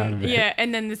then, it down a bit. Yeah,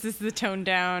 and then this is the tone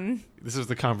down. This is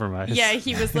the compromise. Yeah,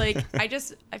 he was like, I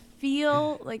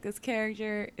feel like this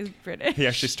character is British. He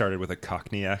actually started with a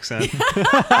Cockney accent.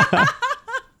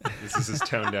 This is his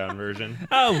toned down version.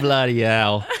 Oh, bloody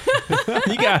hell.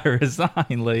 You gotta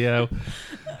resign, Leo.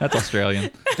 That's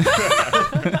Australian.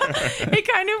 It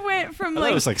kind of went from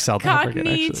like South Cockney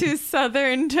African, to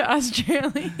Southern to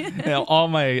Australian. Yeah, all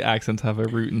my accents have a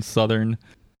root in Southern.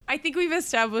 I think we've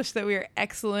established that we are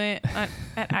excellent at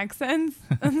accents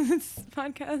on this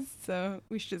podcast, so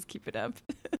we should just keep it up.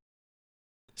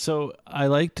 So I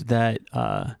liked that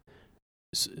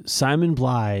Simon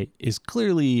Bly is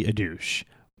clearly a douche,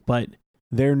 but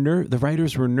the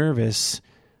writers were nervous.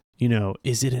 You know,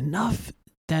 is it enough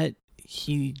that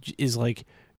he is like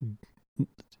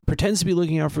pretends to be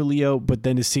looking out for Leo, but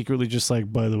then is secretly just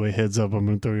like, by the way, heads up, I'm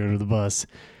going to throw you under the bus.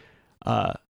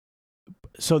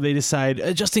 So they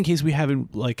decide, just in case we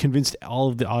haven't like convinced all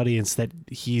of the audience that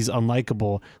he's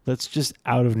unlikable, let's just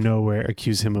out of nowhere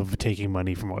accuse him of taking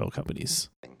money from oil companies.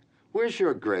 Where's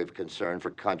your grave concern for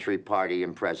country, party,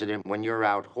 and president when you're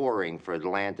out whoring for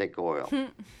Atlantic oil?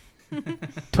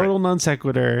 Total non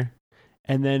sequitur.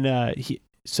 And then he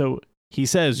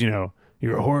says, you know,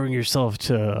 you're whoring yourself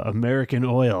to American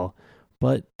oil,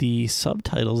 but the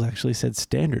subtitles actually said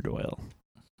Standard Oil.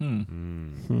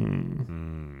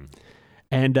 And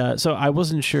so I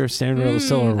wasn't sure if Standard Oil was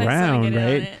still around,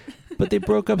 right? But they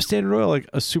broke up Standard Oil like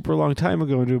a super long time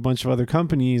ago into a bunch of other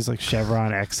companies like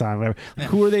Chevron, Exxon, whatever.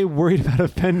 Who are they worried about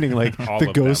offending? Like the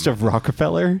ghost of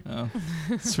Rockefeller? Oh.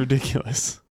 It's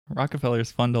ridiculous.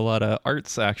 Rockefeller's fund a lot of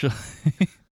arts, actually.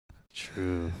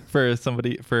 True. For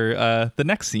the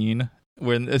next scene,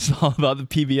 when it's all about the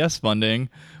PBS funding,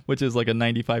 which is like a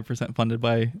 95% funded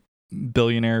by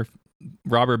billionaire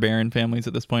robber baron families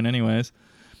at this point anyways.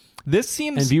 This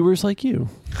seems... And viewers like you.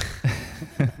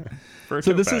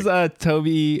 So this is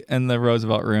Toby in the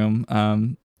Roosevelt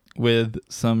room with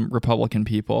some Republican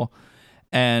people,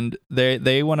 and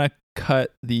they want to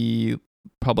cut the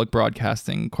Public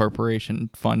Broadcasting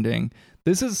Corporation funding.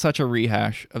 This is such a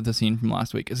rehash of the scene from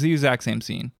last week. It's the exact same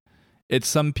scene. It's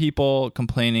some people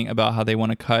complaining about how they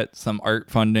want to cut some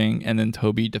art funding and then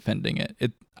Toby defending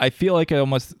it. I feel like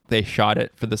they shot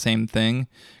it for the same thing.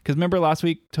 Because remember last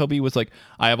week, Toby was like,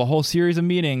 I have a whole series of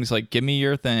meetings, like give me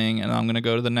your thing and I'm going to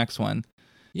go to the next one.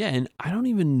 Yeah, and I don't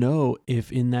even know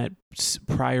if in that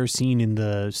prior scene in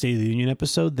the State of the Union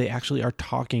episode, they actually are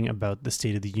talking about the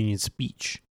State of the Union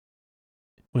speech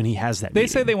when he has that They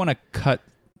meeting. say they want to cut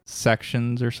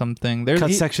sections or something.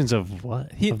 Sections of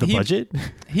what? Of the budget?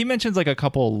 He mentions like a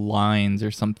couple lines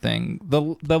or something.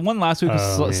 The one last week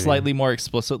was slightly more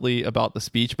explicitly about the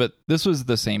speech, but this was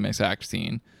the same exact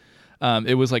scene.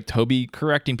 It was like Toby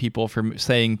correcting people for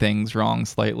saying things wrong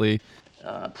slightly.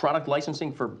 Product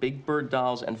licensing for Big Bird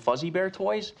dolls and Fuzzy Bear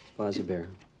toys? Fuzzy Bear.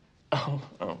 Oh,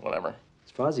 whatever.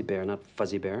 It's Fuzzy Bear, not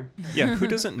Fuzzy Bear. Yeah, who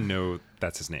doesn't know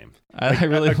that's his name? I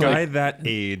really a guy that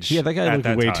age. Yeah, that guy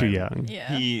looked way too time, young.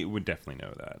 Yeah. He would definitely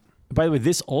know that. By the way,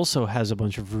 this also has a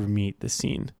bunch of room meat, this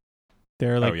scene.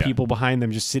 There are like people behind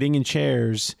them just sitting in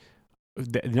chairs,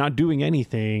 not doing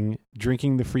anything,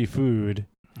 drinking the free food.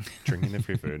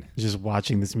 Just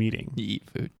watching this meeting. You eat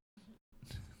food.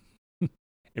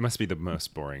 It must be the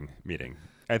most boring meeting.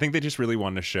 I think they just really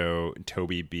wanted to show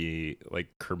Toby be like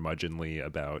curmudgeonly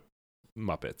about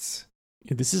Muppets.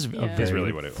 This is a very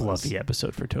really what it fluffy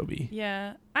episode for Toby.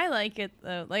 Yeah, I like it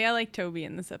though. Like I like Toby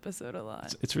in this episode a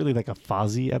lot. It's really like a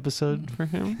Fozzie episode for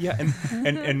him. Yeah,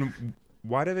 and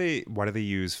why do they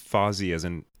use Fozzie as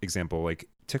an example? Like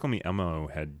Tickle Me Elmo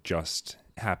had just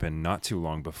happened not too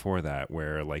long before that,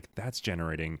 where like that's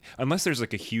generating, unless there's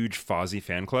like a huge Fozzie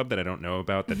fan club that I don't know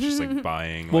about that's just like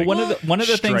buying. Well, like, one of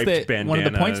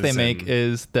the points they make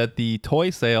is that the toy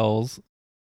sales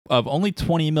of only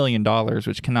 $20 million,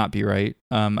 which cannot be right.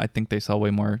 I think they sell way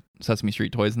more Sesame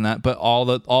Street toys than that, but all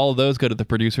of those go to the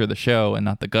producer of the show and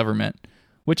not the government,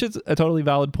 which is a totally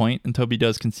valid point, and Toby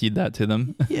does concede that to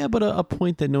them. Yeah, but a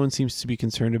point that no one seems to be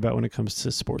concerned about when it comes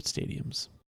to sports stadiums.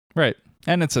 Right,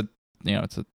 and it's a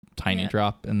tiny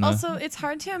drop in the also, it's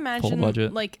hard to imagine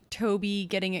budget. like Toby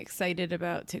getting excited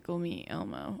about Tickle Me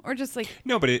Elmo, or just like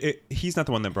no, but he's not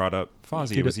the one that brought up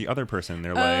Fozzie. It was the other person.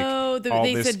 They're like, all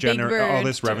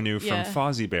this revenue from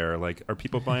Fozzie Bear. Like, are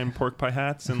people buying pork pie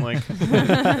hats and like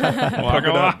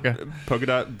polka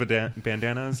dot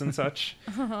bandanas and such?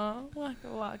 Oh, Waka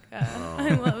Waka! Oh. I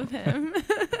love him.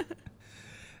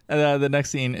 The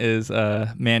next scene is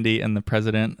Mandy and the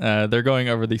president. They're going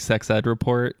over the sex ed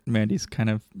report. Mandy's kind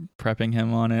of prepping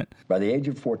him on it. By the age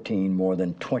of 14, more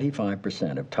than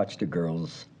 25% of touched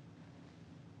girls...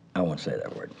 I won't say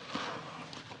that word.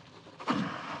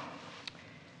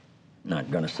 Not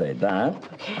going to say that.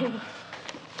 Okay.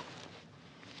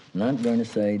 Not going to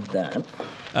say that.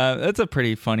 That's a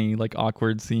pretty funny, like,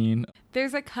 awkward scene.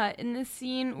 There's a cut in this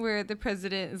scene where the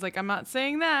president is like, I'm not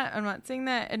saying that.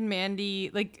 And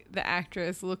Mandy, like the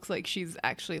actress, looks like she's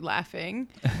actually laughing.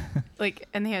 Like,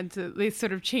 and they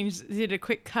sort of did a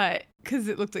quick cut because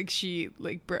it looked like she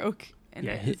like broke. And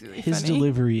yeah, it was really his funny.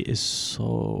 delivery is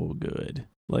so good.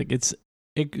 Like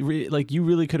like you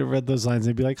really could have read those lines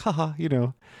and be like, haha,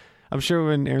 I'm sure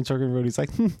when Aaron Sorkin wrote, he's like,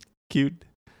 cute.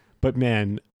 But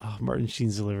man, Martin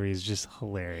Sheen's delivery is just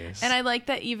hilarious. And I like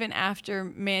that even after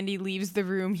Mandy leaves the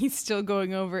room, he's still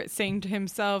going over it, saying to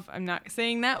himself, I'm not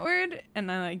saying that word.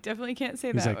 And I definitely can't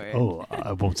say that word. Oh,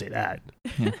 I won't say that.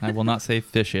 Yeah, I will not say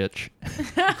fish itch.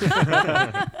 But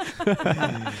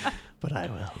I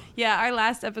will. Yeah, our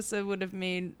last episode would have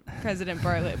made President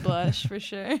Bartlett blush for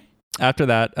sure. After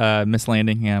that, Miss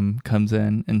Landingham comes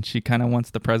in and she kind of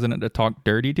wants the president to talk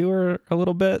dirty to her a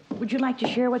little bit. Would you like to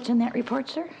share what's in that report,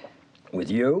 sir? With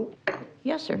you?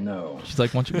 Yes, sir. No. She's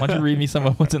like, why don't you read me some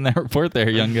of what's in that report there,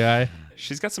 young guy?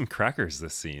 She's got some crackers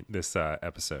this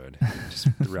episode. Just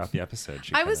throughout the episode.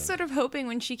 I was sort of hoping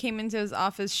when she came into his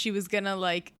office, she was going to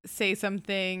like say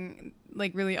something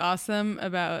like really awesome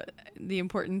about the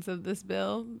importance of this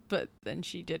bill, but then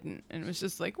she didn't. And it was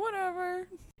just like, whatever.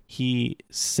 He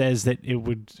says that it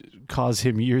would cause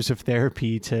him years of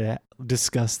therapy to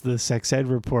discuss the sex ed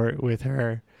report with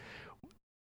her.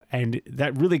 And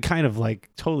that really kind of like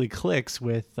totally clicks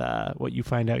with what you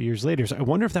find out years later. So I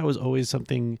wonder if that was always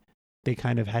something they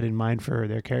kind of had in mind for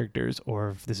their characters,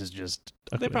 or if this is just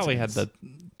a They probably had the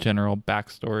general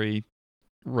backstory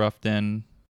roughed in.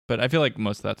 But I feel like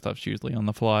most of that stuff's usually on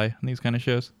the fly in these kind of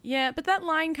shows. Yeah, but that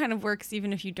line kind of works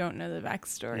even if you don't know the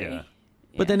backstory. Yeah.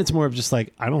 But then it's more of just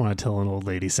like, I don't want to tell an old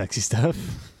lady sexy stuff.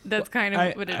 That's kind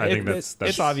of what it is. I think that's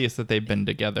it's obvious that they've been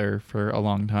together for a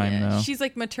long time though. She's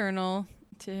like maternal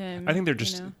to him. I think they're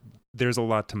just there's a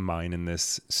lot to mine in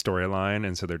this storyline,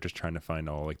 and so they're just trying to find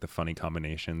all like the funny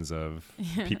combinations of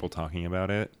people talking about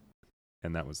it,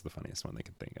 and that was the funniest one they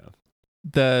could think of.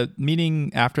 The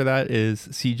meeting after that is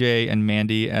CJ and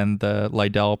Mandy and the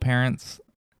Lydell parents,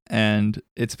 and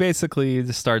it's basically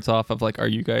just starts off of like, are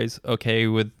you guys okay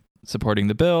with supporting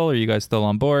the bill? Are you guys still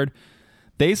on board?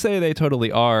 They say they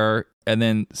totally are, and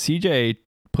then CJ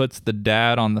puts the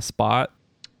dad on the spot.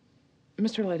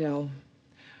 Mr. Lydell,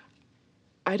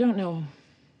 I don't know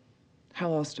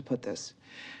how else to put this,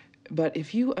 but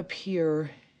if you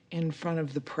appear in front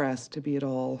of the press to be at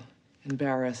all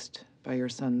embarrassed by your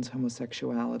son's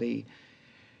homosexuality,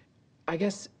 I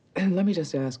guess, let me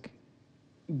just ask,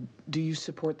 do you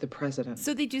support the president?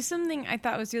 So they do something I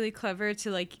thought was really clever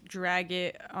to like drag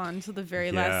it on to the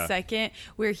very last second,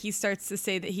 where he starts to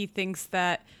say that he thinks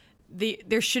that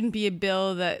there shouldn't be a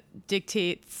bill that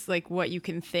dictates like what you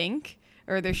can think,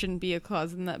 or there shouldn't be a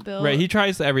clause in that bill. Right. He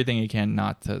tries everything he can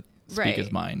not to speak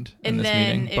his mind in this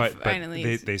meeting. But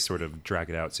they sort of drag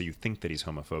it out so you think that he's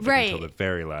homophobic until the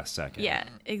very last second. Yeah,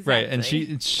 exactly. Right.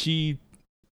 And she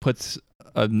puts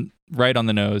right on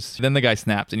the nose. Then the guy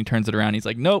snaps and he turns it around. He's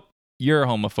like, nope, you're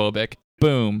homophobic.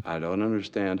 Boom. I don't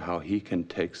understand how he can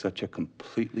take such a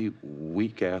completely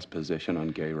weak-ass position on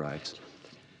gay rights.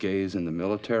 Gays in the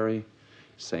military,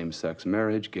 same-sex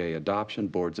marriage, gay adoption,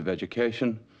 boards of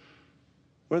education.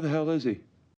 Where the hell is he?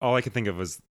 All I could think of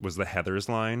was was the Heather's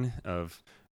line of,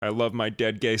 "I love my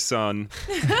dead gay son."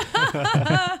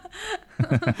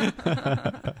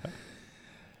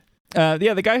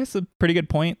 The guy has a pretty good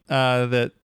point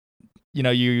that, you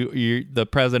know, the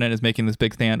president is making this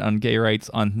big stand on gay rights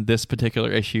on this particular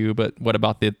issue, but what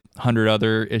about the 100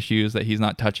 other issues that he's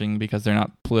not touching because they're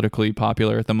not politically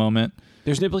popular at the moment?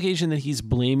 There's an implication that he's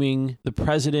blaming the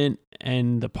president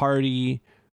and the party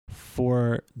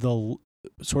for the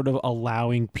sort of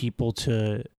allowing people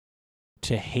to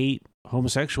hate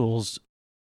homosexuals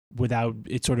without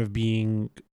it sort of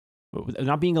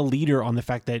not being a leader on the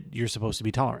fact that you're supposed to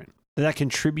be tolerant. That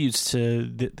contributes to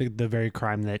the very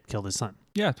crime that killed his son.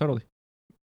 Yeah, totally.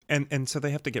 And so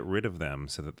they have to get rid of them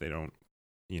so that they don't,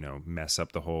 you know, mess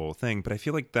up the whole thing. But I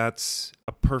feel like that's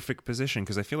a perfect position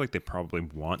because I feel like they probably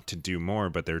want to do more,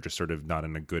 but they're just sort of not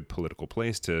in a good political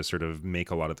place to sort of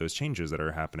make a lot of those changes that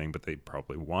are happening, but they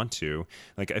probably want to.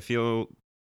 Like, I feel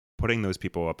putting those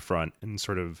people up front and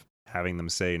sort of having them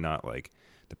say not like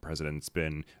the president's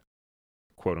been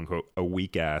quote unquote a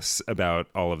weak ass about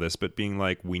all of this, but being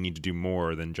like, we need to do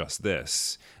more than just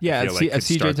this. Yeah,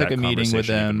 CJ took a meeting with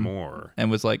them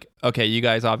and was like, okay, you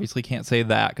guys obviously can't say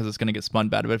that because it's going to get spun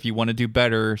bad, but if you want to do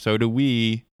better, so do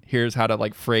we. Here's how to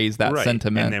like phrase that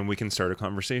sentiment. And then we can start a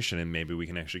conversation and maybe we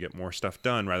can actually get more stuff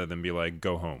done rather than be like,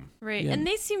 go home. Right. Yeah. And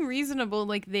they seem reasonable.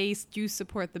 Like they do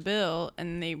support the bill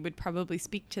and they would probably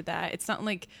speak to that. It's not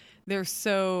like they're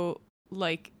so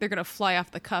like they're going to fly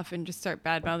off the cuff and just start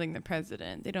bad-mouthing the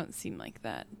president. They don't seem like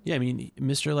that. Yeah, I mean,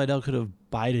 Mr. Liddell could have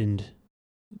Bidened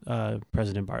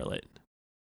President Bartlett.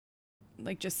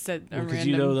 Like just said a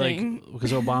random thing. Like,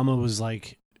 because Obama was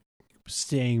like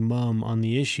staying mum on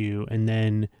the issue, and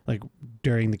then like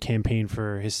during the campaign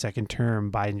for his second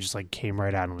term, Biden just like came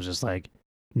right out and was just like,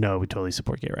 no, we totally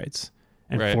support gay rights.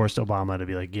 And forced Obama to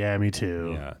be like, yeah, me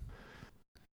too. Yeah.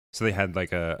 So they had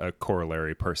like a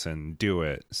corollary person do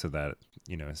it so that,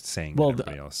 you know, it's saying to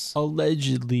everybody else.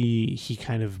 Allegedly, he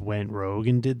kind of went rogue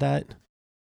and did that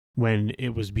when it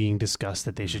was being discussed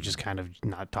that they should just kind of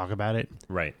not talk about it.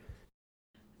 Right.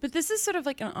 But this is sort of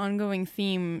like an ongoing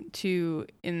theme too,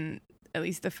 in at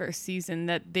least the first season,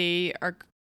 that they are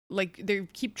like, they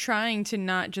keep trying to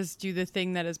not just do the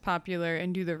thing that is popular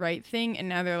and do the right thing. And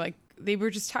now they're like, they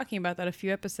were just talking about that a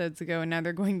few episodes ago, and now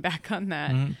they're going back on that.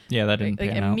 Mm-hmm. Yeah, that didn't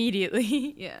pan out.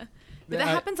 Immediately. Yeah. But that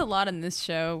happens a lot in this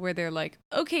show where they're like,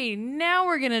 okay, now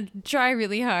we're going to try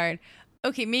really hard.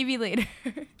 Okay, maybe later.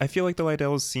 I feel like the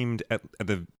Liddells seemed at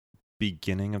the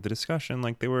beginning of the discussion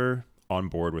like they were on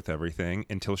board with everything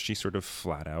until she sort of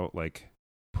flat out like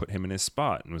put him in his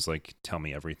spot and was like, tell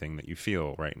me everything that you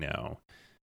feel right now.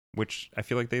 Which I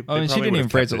feel like they and she didn't even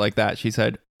phrase it like that. She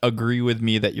said, agree with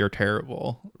me that you're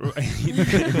terrible.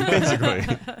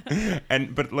 Basically.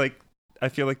 But like, I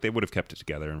feel like they would have kept it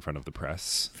together in front of the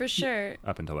press. For sure.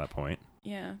 Up until that point.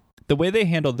 Yeah. The way they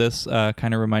handled this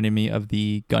kind of reminded me of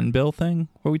the gun bill thing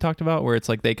where we talked about, where it's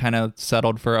like they kind of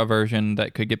settled for a version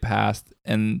that could get passed,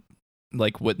 and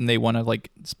like wouldn't they want to like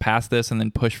pass this and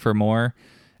then push for more?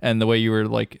 And the way you were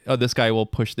like, oh, this guy will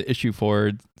push the issue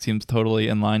forward seems totally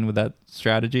in line with that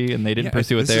strategy, and they didn't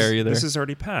pursue it there either. This is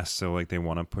already passed, so like they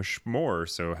want to push more.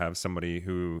 So have somebody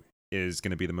who is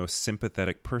going to be the most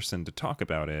sympathetic person to talk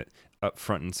about it up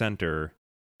front and center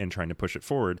and trying to push it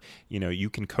forward. You know,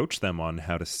 you can coach them on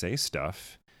how to say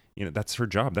stuff. You know, that's her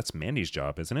job. That's Mandy's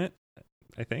job, isn't it?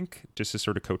 I think just to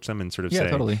sort of coach them and sort of say,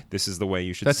 totally. This is the way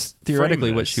you should. That's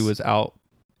theoretically what she was out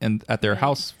and at their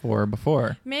house for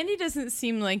before. Mandy doesn't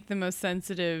seem like the most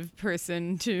sensitive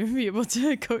person to be able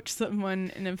to coach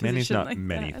someone in a position like that.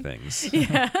 Mandy's not many things.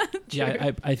 Yeah.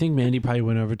 Yeah, I think Mandy probably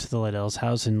went over to the Liddells'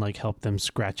 house and like helped them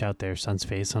scratch out their son's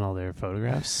face on all their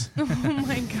photographs. Oh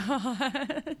my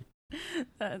God.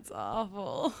 That's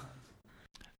awful.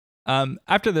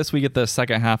 After this, we get the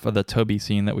second half of the Toby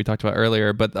scene that we talked about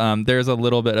earlier, but there's a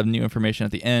little bit of new information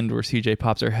at the end where CJ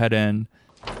pops her head in.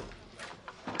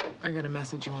 I got a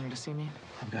message. You wanted to see me?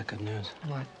 I've got good news.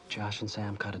 What? Josh and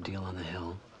Sam cut a deal on the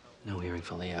Hill. No hearing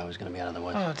for Leo. He's going to be out of the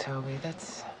way. Oh, Toby,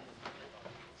 that's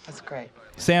great.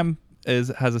 Sam has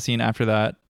a scene after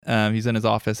that. He's in his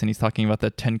office and he's talking about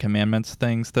the 10 Commandments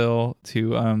thing still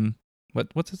to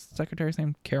what's his secretary's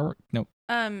name? Carol? No.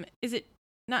 Is it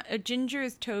not Ginger?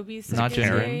 Is Toby's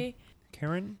secretary?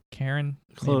 Not Karen.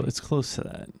 It's close to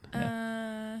that.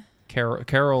 Yeah.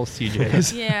 Carol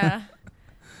CJ's. Yeah.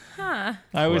 Huh.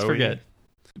 I always forget.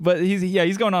 But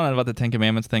he's going on about the 10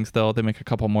 Commandments thing still. They make a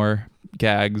couple more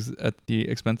gags at the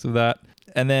expense of that.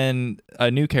 And then a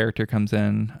new character comes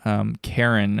in,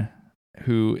 Karen,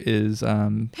 who is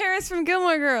Paris from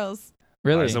Gilmore Girls.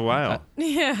 Really? It's a while.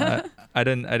 Yeah. I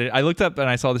didn't. I looked up and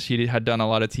I saw that she had done a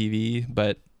lot of TV,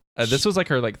 but This was like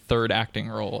her like third acting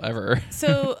role ever.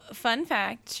 So, fun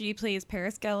fact, she plays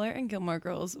Paris Geller in Gilmore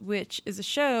Girls, which is a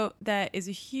show that is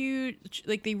a huge,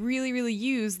 like they really, really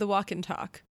use the walk and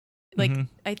talk. Like,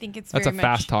 I think it's very That's a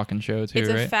fast talking show too, it's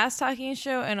right? a fast talking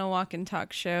show and a walk and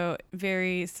talk show,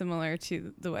 very similar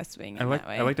to The West Wing in that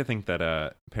way. I like to think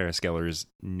that Paris Geller's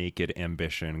naked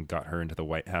ambition got her into the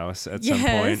White House at some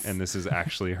point, and this is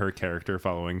actually her character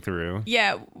following through.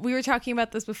 Yeah, we were talking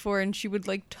about this before, and she would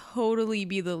like totally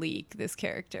be the leak, this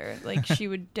character. Like, she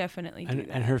would definitely do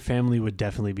that. And her family would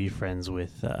definitely be friends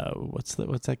with what's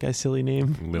that guy's silly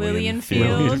name? Lillian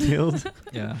Field.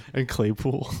 Yeah. And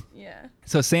Claypool. Yeah.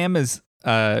 So Sam is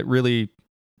really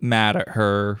mad at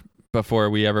her before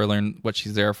we ever learn what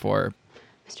she's there for.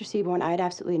 Mr. Seaborn, I had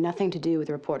absolutely nothing to do with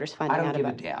the reporters finding out I don't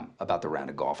about... give a damn about the round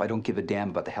of golf. I don't give a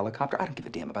damn about the helicopter. I don't give a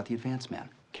damn about the advance man.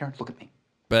 Karen, look at me.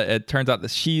 But it turns out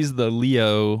that she's the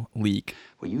Leo leak.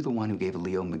 Were you the one who gave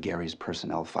Leo McGarry's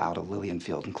personnel file to Lillian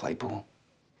Field and Claypool?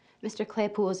 Mr.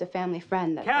 Claypool is a family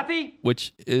friend that... Kathy!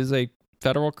 Which is a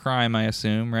federal crime, I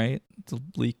assume, right? To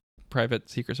leak private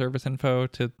Secret Service info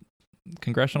to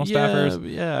congressional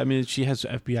staffers. Yeah, I mean, she has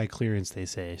FBI clearance, they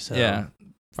say. So yeah,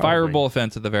 probably. fireable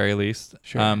offense at the very least.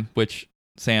 Sure. Which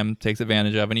Sam takes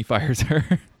advantage of, and he fires her.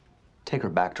 Take her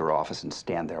back to her office and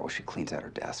stand there while she cleans out her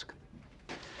desk.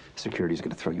 Security's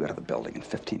going to throw you out of the building in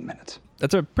 15 minutes.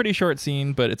 That's a pretty short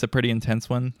scene, but it's a pretty intense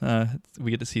one. We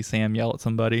get to see Sam yell at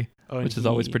somebody, which is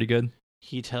always pretty good.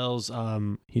 He tells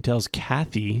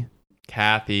Kathy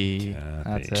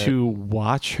that's it. to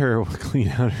watch her clean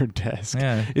out her desk.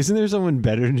 Yeah. Isn't there someone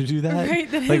better to do that? Right,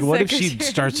 than like, his what if she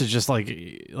secretary. starts to just like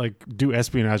do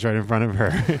espionage right in front of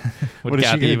her? Would What is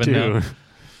she Kathy gonna even do? know?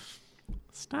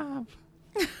 Stop.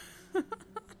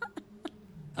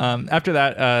 After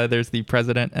that, there's the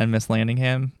president and Miss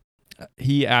Landingham.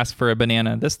 He asked for a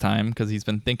banana this time because he's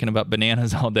been thinking about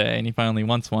bananas all day, and he finally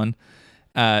wants one.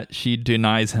 She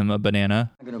denies him a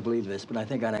banana. I'm going to believe this, but I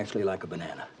think I'd actually like a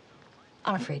banana.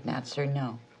 I'm afraid not, sir,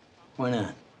 no. Why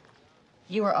not?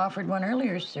 You were offered one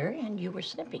earlier, sir, and you were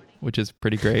snippy. Which is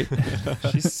pretty great.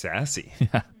 She's sassy.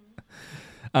 Yeah.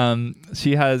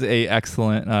 She has a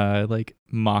excellent like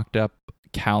mocked up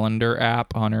calendar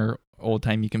app on her old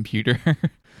timey computer.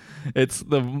 It's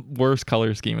the worst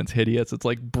color scheme. It's hideous. It's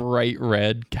like bright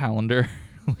red calendar.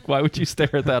 Why would you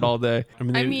stare at that all day? I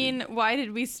mean, why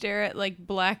did we stare at like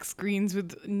black screens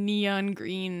with neon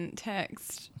green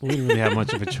text? We didn't really have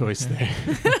much of a choice there.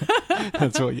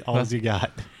 That's all you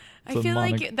got. I feel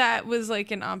like that was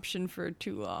like an option for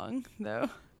too long, though.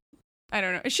 I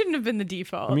don't know. It shouldn't have been the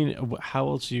default. I mean, how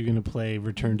else are you going to play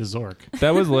Return to Zork?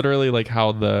 That was literally like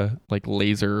how the like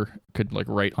laser could like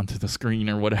write onto the screen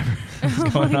or whatever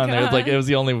was going on there. It's like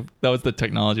that was the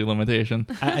technology limitation.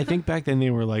 I think back then they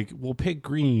were like, we'll pick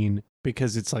green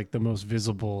because it's like the most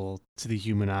visible to the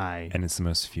human eye. And it's the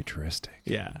most futuristic.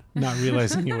 Yeah. Not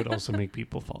realizing it would also make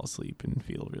people fall asleep and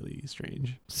feel really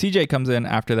strange. CJ comes in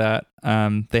after that.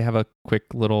 They have a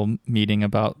quick little meeting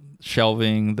about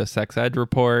shelving the sex ed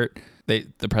report.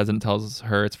 The president tells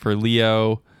her it's for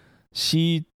Leo.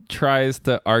 She tries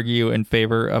to argue in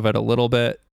favor of it a little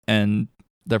bit, and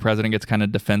the president gets kind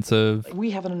of defensive.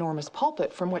 We have an enormous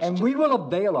pulpit from which And we will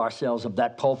avail ourselves of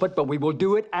that pulpit, but we will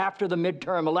do it after the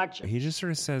midterm election. He just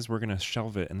sort of says we're going to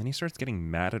shelve it, and then he starts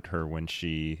getting mad at her when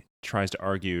she tries to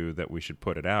argue that we should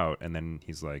put it out, and then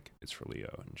he's like, it's for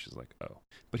Leo, and she's like, oh.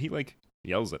 But he like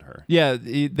yells at her. Yeah,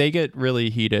 they get really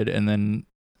heated, and then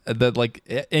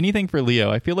anything for Leo.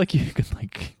 I feel like you could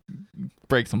like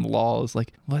break some laws.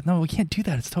 Like, what? No, we can't do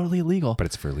that. It's totally illegal. But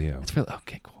it's for Leo.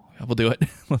 Okay, cool. We'll do it.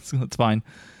 That's fine.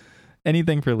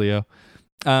 Anything for Leo.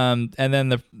 And then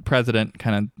the president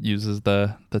kind of uses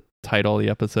the title of the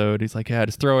episode. He's like, yeah,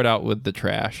 just throw it out with the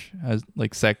trash. As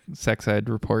like sex ed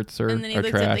reports are trash. And then he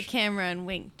looked at the camera and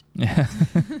winked. Yeah.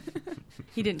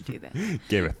 He didn't do that.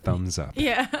 Gave a thumbs up.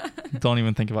 Yeah. Don't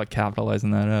even think about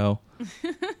capitalizing that O.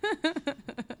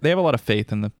 They have a lot of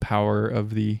faith in the power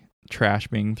of the trash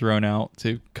being thrown out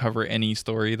to cover any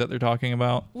story that they're talking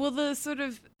about. Well,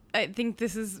 I think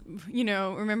this is,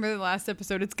 remember the last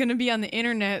episode, it's going to be on the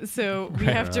internet, so we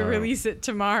have to release it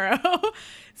tomorrow.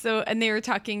 And they were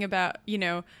talking about,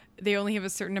 they only have a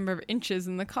certain number of inches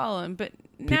in the column, but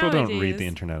people nowadays, don't read the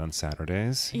internet on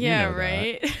Saturdays. Yeah, you know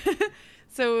right.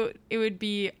 So it would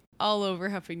be all over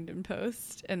Huffington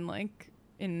Post and like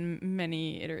in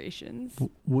many iterations.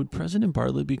 Would President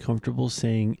Bartlett be comfortable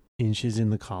saying inches in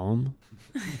the column?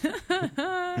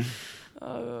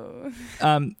 Oh.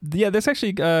 Yeah, there's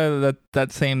actually that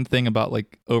same thing about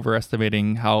like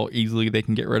overestimating how easily they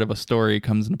can get rid of a story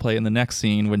comes into play in the next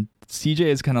scene when CJ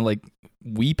is kind of like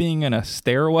weeping in a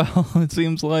stairwell, it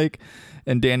seems like,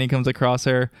 and Danny comes across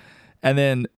her. And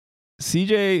then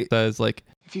CJ says, like,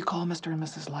 If you call Mr. and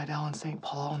Mrs. Lydell in St.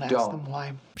 Paul and ask them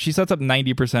why. she sets up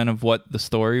 90% of what the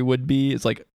story would be. It's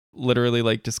like literally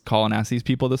like just call and ask these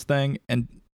people this thing. And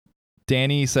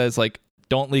Danny says, like,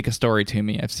 don't leak a story to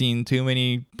me. I've seen too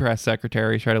many press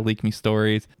secretaries try to leak me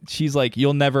stories. She's like,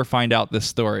 you'll never find out this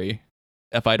story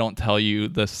if I don't tell you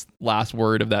this last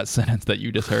word of that sentence that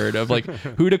you just heard of, like,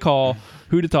 who to call,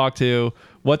 who to talk to,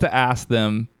 what to ask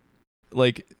them.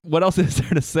 Like, what else is there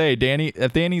to say?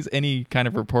 If Danny's any kind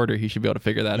of reporter, he should be able to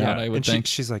figure that out, I would think.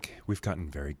 She's like, we've gotten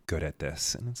very good at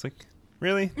this. And it's like,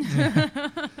 really?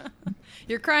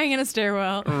 You're crying in a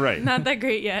stairwell. Right. Not that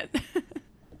great yet.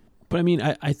 But I mean,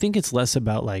 I think it's less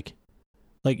about like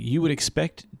you would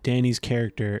expect Danny's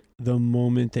character, the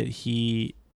moment that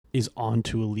he is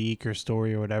onto a leak or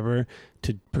story or whatever,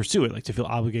 to pursue it, like to feel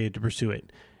obligated to pursue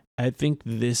it. I think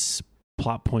this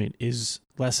plot point is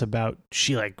less about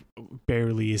she like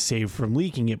barely is saved from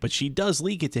leaking it, but she does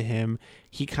leak it to him.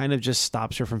 He kind of just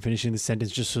stops her from finishing the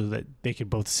sentence just so that they could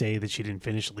both say that she didn't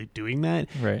finish doing that.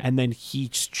 Right. And then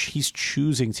he's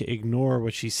choosing to ignore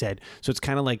what she said. So it's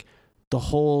kind of like the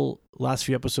whole last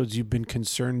few episodes, you've been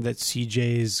concerned that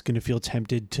CJ is going to feel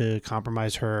tempted to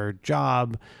compromise her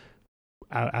job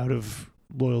out of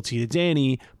loyalty to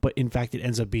Danny, but in fact, it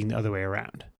ends up being the other way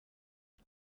around.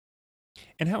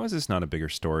 And how is this not a bigger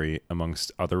story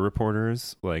amongst other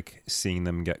reporters, like seeing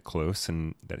them get close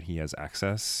and that he has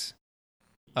access?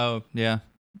 Oh, yeah.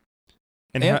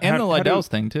 And how the Lydells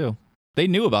thing, too. They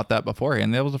knew about that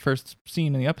beforehand. That was the first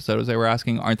scene in the episode, was they were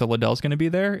asking, aren't the Lydells going to be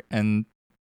there? And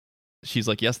she's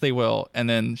like, yes, they will. And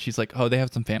then she's like, oh, they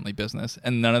have some family business.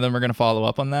 And none of them are going to follow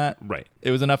up on that. Right.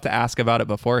 It was enough to ask about it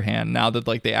beforehand. Now that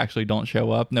like they actually don't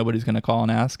show up, nobody's going to call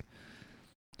and ask.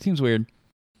 Seems weird.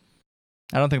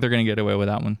 I don't think they're going to get away with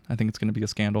that one. I think it's going to be a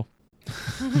scandal.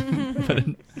 But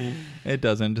it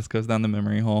doesn't. It just goes down the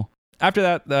memory hole. After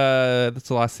that, that's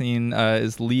the last scene,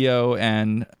 is Leo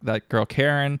and that girl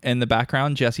Karen. In the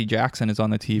background, Jesse Jackson is on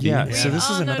the TV. Yeah. So this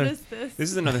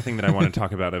is another thing that I want to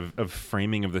talk about of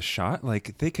framing of the shot.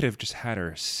 Like, they could have just had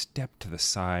her step to the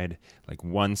side, like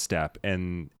one step,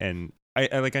 and I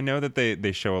know that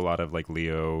they show a lot of like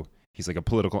Leo. He's like a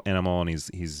political animal and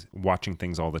he's watching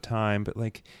things all the time, but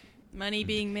like money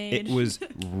being made. It was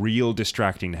real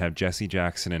distracting to have Jesse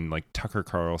Jackson and like Tucker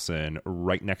Carlson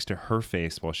right next to her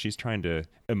face while she's trying to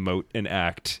emote and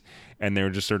act, and they were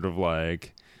just sort of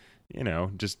like, you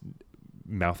know, just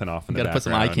mouthing off in the background. Gotta put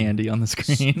some eye candy on the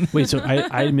screen. Wait, so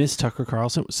I missed Tucker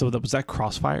Carlson. So was that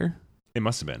Crossfire? It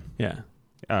must have been. Yeah.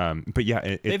 But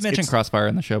yeah, they've mentioned Crossfire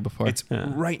in the show before. It's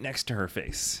right next to her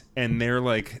face, and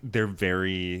they're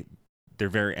very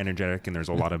energetic, and there's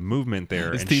a lot of movement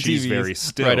there, and she's very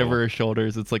still. Right over her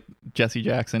shoulders, it's like Jesse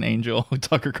Jackson, Angel,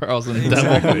 Tucker Carlson, and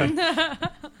exactly. Devil.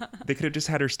 They could have just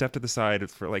had her step to the side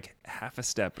for like half a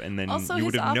step, and then also, you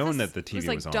would have known that the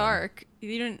TV was on. Dark.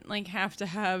 You didn't like have to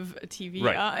have a TV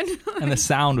on. And the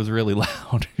sound was really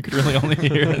loud. You could really only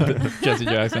hear the Jesse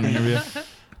Jackson interview.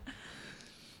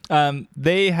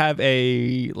 They have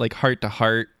a like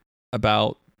heart-to-heart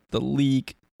about the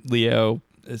leak. Leo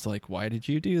is like, why did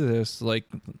you do this? Like,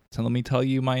 let me tell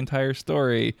you my entire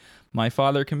story. My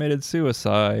father committed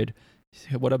suicide.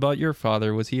 What about your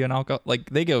father? Was he an alcoholic? Like,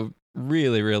 they go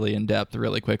really, really in depth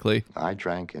really quickly. I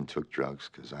drank and took drugs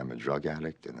because I'm a drug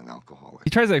addict and an alcoholic. He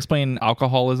tries to explain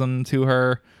alcoholism to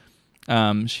her.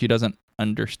 She doesn't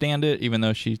understand it, even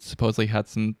though she supposedly had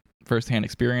some firsthand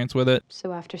experience with it.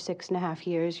 So after 6.5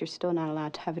 years, you're still not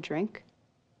allowed to have a drink?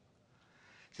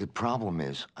 The problem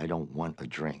is I don't want a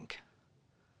drink.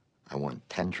 I want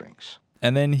 10 drinks.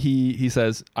 And then he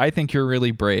says, I think you're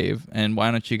really brave, and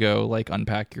why don't you go like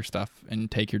unpack your stuff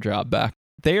and take your job back?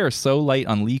 They are so light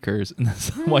on leakers in this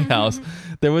White House.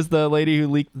 There was the lady who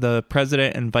leaked the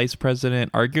president and vice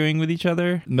president arguing with each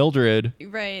other, Mildred.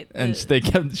 Right. And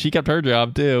she kept her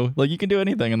job too. Like, you can do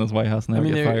anything in this White House and never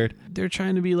get fired. They're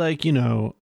trying to be like, you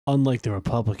know, unlike the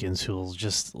Republicans who'll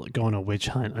just go on a witch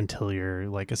hunt until you're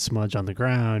like a smudge on the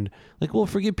ground. Like, we'll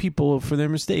forgive people for their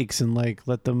mistakes and like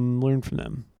let them learn from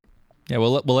them. Yeah,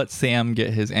 we'll let Sam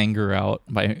get his anger out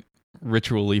by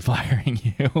ritually firing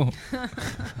you.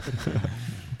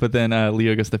 But then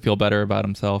Leo gets to feel better about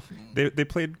himself. They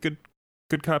played good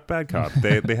cop, bad cop.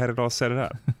 They had it all set it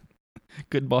up.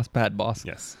 Good boss, bad boss.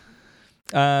 Yes.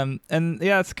 And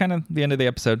yeah, it's kind of the end of the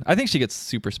episode. I think she gets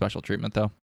super special treatment,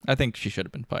 though. I think she should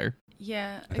have been fired.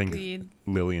 Yeah, I think agreed.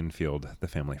 Lillian Field, the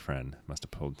family friend, must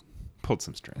have pulled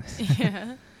some strings.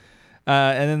 Yeah.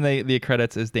 And then the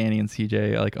credits is Danny and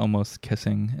CJ like almost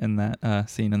kissing in that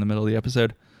scene in the middle of the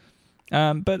episode.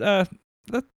 That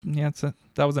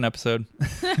was an episode.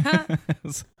 It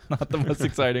was not the most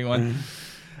exciting one.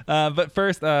 But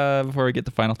first, before we get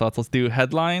to final thoughts, let's do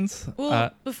headlines.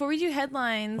 Well, before we do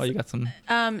headlines, you got some.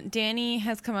 Danny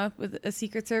has come up with a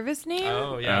Secret Service name.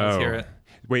 Oh, yeah, let's hear it.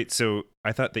 Wait, so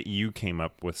I thought that you came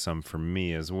up with some for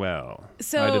me as well.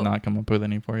 So I did not come up with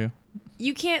any for you.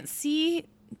 You can't see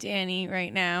Danny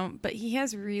right now, but he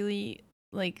has really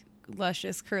like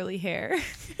luscious curly hair.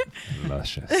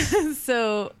 Luscious.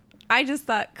 So I just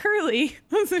thought curly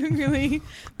was a really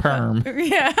perm.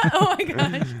 Yeah. Oh my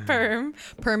gosh, perm.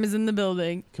 Perm is in the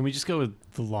building. Can we just go with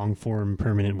the long form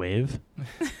permanent wave?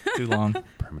 Too long.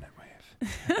 Permanent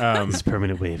wave. This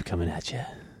permanent wave coming at you.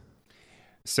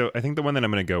 So I think the one that I'm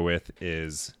going to go with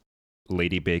is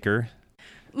Lady Baker.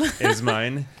 Is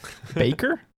mine.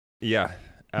 Baker? Yeah.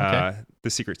 Okay. The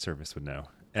Secret Service would know,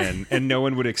 and no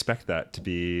one would expect that to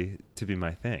be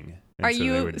my thing. And Are so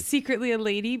you secretly a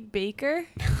Lady Baker?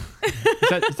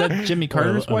 Is that Jimmy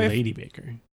Carter's a wife? Lady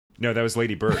Baker. No, that was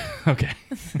Lady Bird. Okay.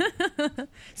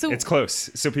 So it's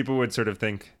close. So people would sort of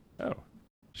think, oh,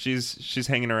 she's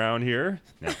hanging around here.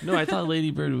 No, I thought Lady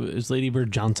Bird was Lady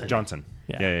Bird Johnson. Johnson.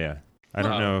 Yeah. I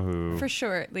don't know who. For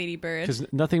sure, Lady Bird. Because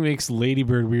nothing makes Lady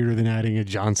Bird weirder than adding a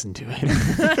Johnson to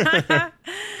it.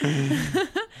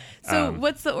 So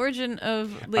what's the origin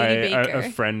of Lady Baker? A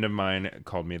friend of mine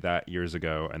called me that years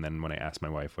ago, and then when I asked my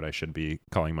wife what I should be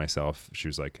calling myself, she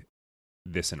was like,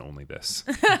 this and only this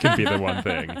can be the one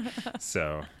thing.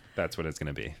 So that's what it's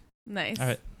going to be. Nice. All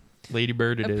right. Lady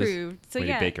Bird it is. Approved. So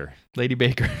Lady Baker. Lady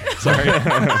Baker. Sorry.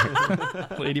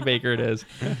 Lady Baker it is.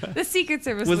 The Secret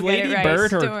Service was will Lady get it right.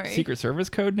 Bird her Don't worry. Secret Service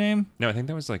code name? No, I think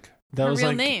that was like that her was real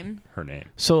like name. Her name.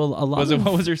 So a lot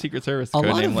what was her Secret Service code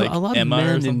name? A lot Emma of or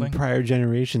men something? in prior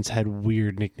generations had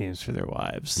weird nicknames for their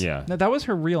wives. Yeah. No, that was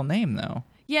her real name though.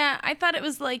 Yeah, I thought it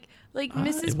was like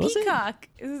Mrs. was it? Peacock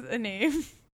is a name.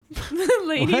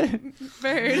 Lady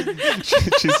Bird.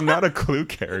 She's not a Clue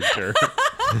character.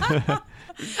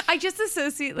 I just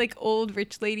associate like old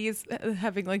rich ladies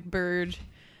having like bird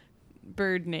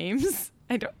names.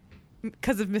 I don't,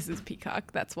 because of Mrs.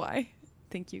 Peacock. That's why.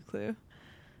 Thank you, Clue.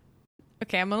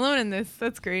 Okay, I'm alone in this.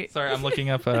 That's great. Sorry, I'm looking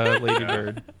up Lady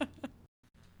Bird.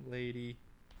 Lady.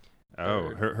 Oh,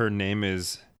 her name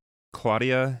is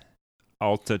Claudia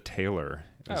Alta Taylor.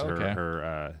 Is okay.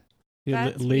 her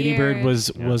Lady Bird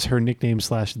was her nickname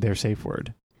 / their safe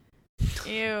word.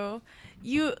 Ew.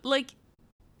 You like.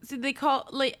 So they call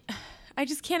like. I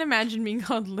just can't imagine being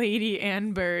called Lady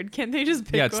and Bird. Can't they just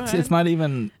pick one? It's not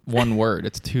even one word.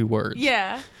 It's two words.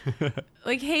 Yeah.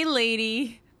 Like, hey,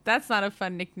 lady. That's not a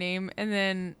fun nickname. And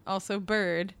then also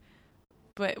Bird.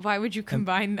 But why would you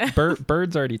combine them?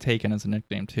 Bird's already taken as a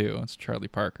nickname, too. It's Charlie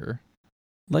Parker.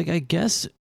 Like, I guess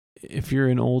if you're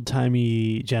an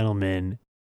old-timey gentleman,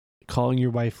 calling your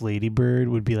wife Lady Bird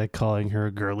would be like calling her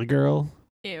a girly girl.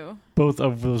 Ew. Both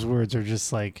of those words are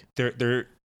just like... They're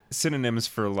synonyms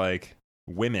for, like,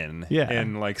 women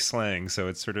in, like, slang. So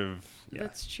it's sort of... Yeah.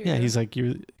 That's true. Yeah, he's like,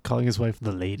 you're calling his wife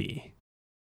the lady.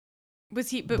 Was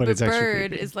he? But it's actually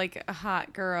Bird creepy. is like a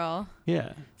hot girl.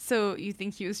 Yeah. So you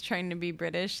think he was trying to be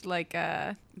British, like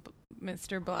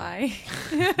Mr. Bly?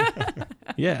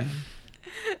 Yeah.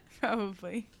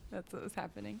 Probably. That's what was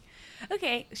happening.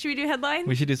 Okay, should we do headlines?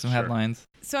 We should do some headlines.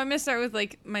 So I'm gonna start with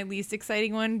like my least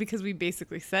exciting one because we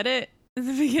basically said it in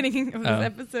the beginning of this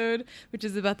episode, which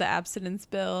is about the abstinence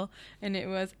bill, and it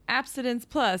was abstinence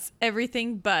plus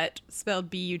everything but spelled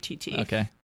B-U-T-T. Okay.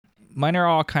 Mine are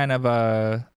all kind of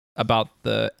about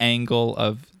the angle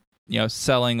of,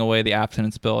 selling away the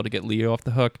abstinence bill to get Leo off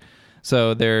the hook.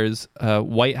 So there's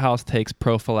White House takes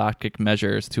prophylactic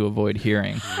measures to avoid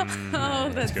hearing. Oh,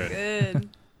 that's good.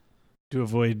 To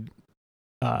avoid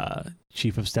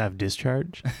chief of staff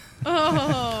discharge.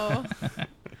 Oh,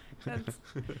 that's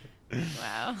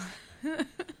wow.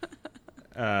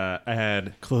 I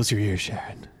had close your ears,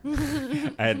 Sharon.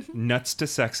 I had nuts to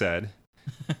sex ed.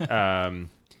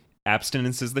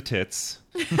 Abstinence is the tits.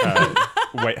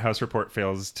 White House report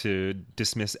fails to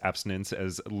dismiss abstinence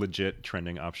as legit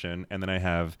trending option. And then I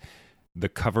have the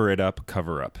cover it up,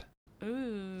 cover up.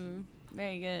 Ooh,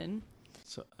 very good.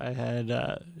 So I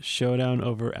had showdown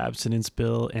over abstinence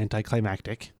bill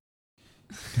anticlimactic.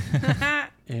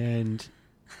 And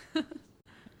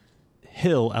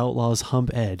Hill outlaws hump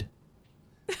ed.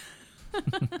 All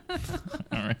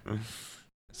right.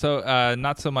 So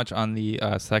not so much on the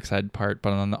sex ed part,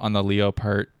 but on the Leo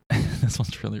part. This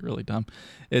one's really, really dumb.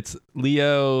 It's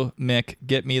Leo, Mick,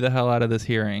 get me the hell out of this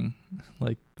hearing.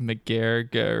 Like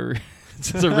McGarrigle.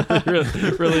 It's just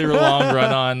a really long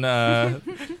run-on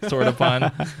sort of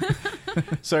pun.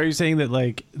 So are you saying that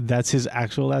like that's his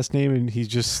actual last name and he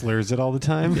just slurs it all the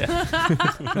time?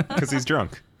 Yeah. Because he's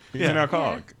drunk. He's an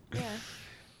alcoholic.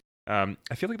 Yeah.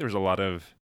 I feel like there's a lot of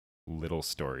little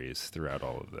stories throughout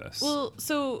all of this. Well,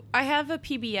 so I have a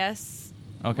PBS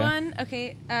one.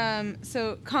 Okay.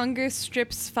 So Congress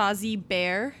strips Fozzie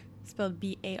Bear, spelled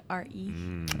B-A-R-E.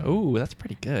 Oh, that's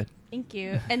pretty good. Thank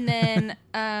you. And then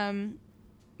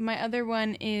my other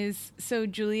one is, so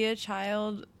Julia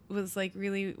Child was like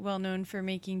really well known for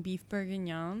making beef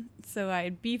bourguignon. So I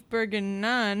had beef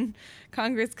bourguignon.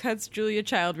 Congress cuts Julia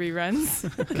Child reruns.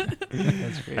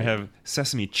 That's great. I have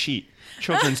Sesame Cheat.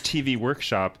 Children's TV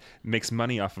Workshop makes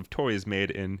money off of toys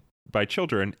made by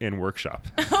children in workshop.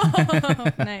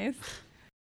 Oh, nice.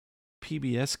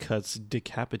 PBS cuts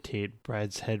Decapitate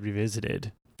Bride's Head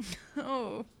Revisited.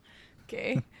 Oh,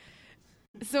 okay.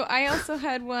 So I also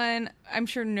had one. I'm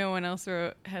sure no one else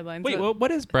wrote headlines. Wait, well,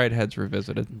 what is Brideheads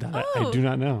Revisited? I do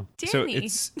not know. So Danny.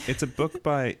 it's a book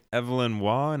by Evelyn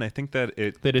Waugh, and I think that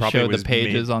They just showed the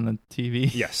pages on the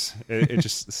TV. Yes, it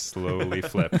just slowly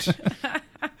flipped.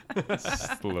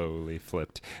 Slowly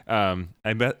flipped.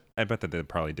 I bet that they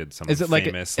probably did some. Is it like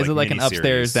famous, is it like an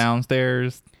upstairs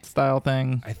downstairs style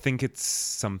thing? I think it's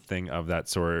something of that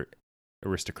sort,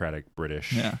 aristocratic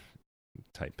British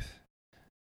type.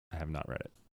 I have not read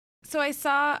it. So I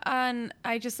saw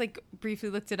I just like briefly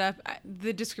looked it up.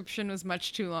 The description was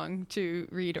much too long to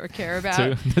read or care about.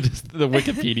 So the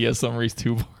Wikipedia summary is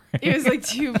too boring. It was like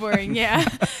too boring, yeah.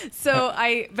 So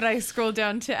I scrolled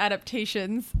down to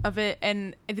adaptations of it,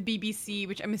 and the BBC,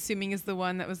 which I'm assuming is the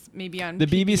one that was maybe on the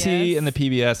PBS. BBC and the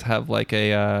PBS have like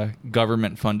a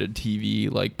government-funded TV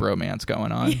like bromance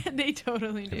going on. Yeah, they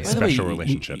totally do. A special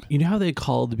relationship. You know how they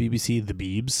call the BBC the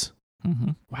Beebs?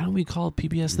 Mm-hmm. Why don't we call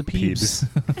PBS the Peebs?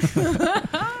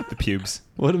 The pubes.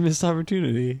 What a missed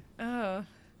opportunity. Oh,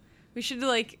 we should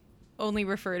like only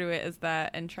refer to it as that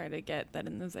and try to get that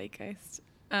in the zeitgeist.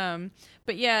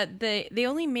 But yeah, they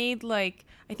only made like,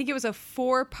 I think it was a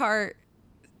 4-part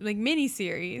like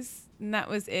miniseries, and that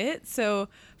was it. So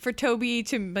for Toby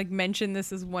to like mention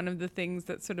this as one of the things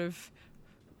that sort of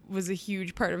was a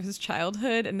huge part of his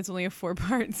childhood, and it's only a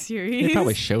 4-part series. They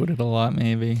probably showed it a lot,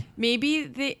 maybe.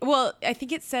 Maybe I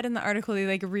think it said in the article they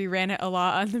like reran it a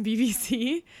lot on the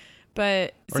BBC,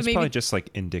 but or it's probably just like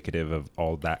indicative of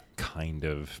all that kind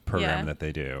of program that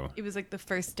they do. It was like the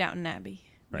first Downton Abbey,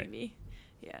 right? Maybe,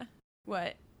 yeah.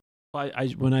 What? Well,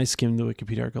 when I skimmed the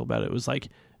Wikipedia article about it, it was like,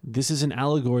 this is an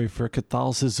allegory for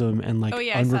Catholicism and like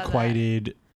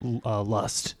unrequited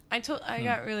lust. I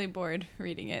got really bored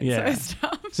reading it, yeah. so I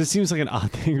stopped. So it seems like an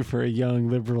odd thing for a young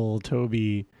liberal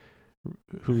Toby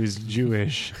who is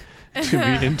Jewish to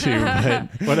be into,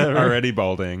 but whatever. Already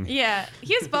balding. Yeah,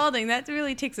 he is balding. That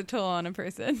really takes a toll on a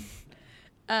person.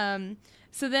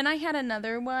 So then I had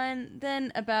another one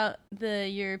then about the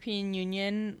European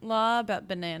Union law about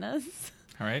bananas.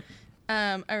 All right.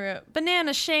 I wrote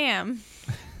banana sham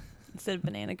instead of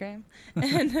bananagram,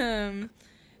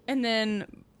 and then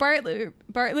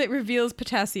Bartlett reveals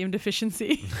potassium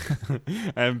deficiency.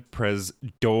 I have Prez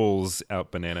doles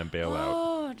out banana bailout.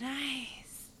 Oh,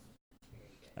 nice.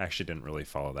 I actually didn't really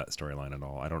follow that storyline at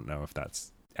all. I don't know if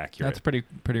that's accurate. That's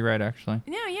pretty right, actually.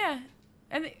 No, yeah.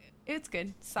 I think it's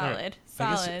good. Solid. Right.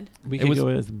 Solid. We could go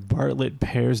with Bartlett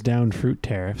pares down fruit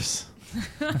tariffs.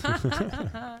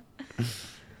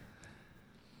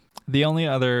 The only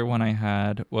other one I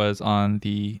had was on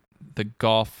the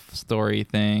golf story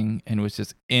thing, and was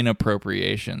just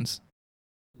inappropriations.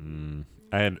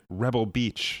 I had Rebel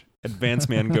Beach. Advance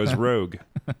Man goes rogue.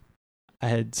 I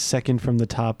had Second from the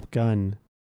Top Gun.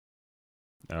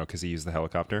 Oh, because he used the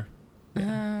helicopter?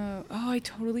 Oh, I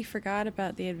totally forgot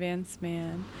about the Advanced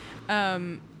Man.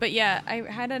 But yeah, I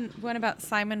had one about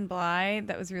Simon Bly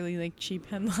that was really like cheap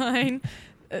headline,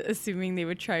 assuming they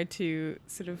would try to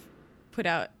sort of put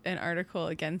out an article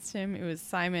against him. It was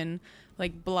Simon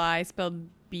like Bly spelled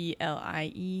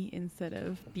B-L-I-E instead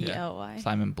of B-L-Y. Yeah.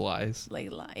 Simon Bly's.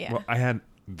 Like lie, yeah. Well, I had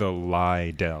the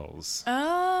Lydells.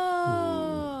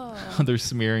 Oh. They're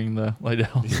smearing the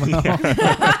Lydells.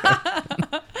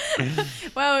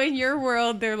 Well, in your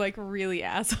world, they're like really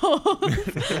assholes.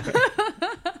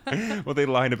 Well, they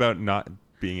lied about not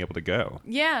being able to go.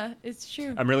 Yeah, it's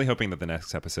true. I'm really hoping that the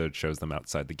next episode shows them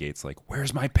outside the gates like,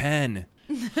 where's my pen?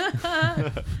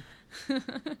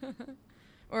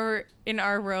 Or in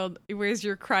our world, where's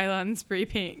your Krylon spray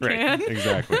paint can? Right,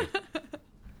 exactly.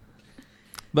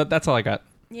 But that's all I got.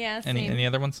 Yeah, Any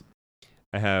other ones?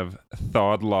 I have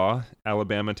Thawed Law.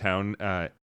 Alabama town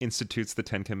institutes the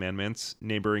 10 Commandments.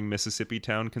 Neighboring Mississippi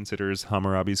town considers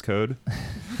Hammurabi's Code.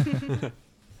 I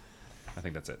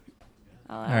think that's it.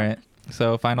 All right.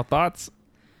 So, final thoughts?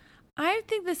 I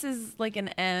think this is like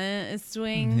an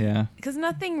swing. Yeah. Because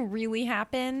nothing really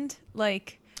happened.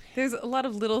 Like, there's a lot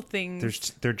of little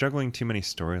things. They're juggling too many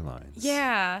storylines.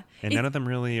 Yeah. And none of them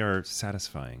really are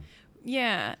satisfying.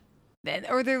 Yeah.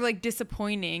 Or they're like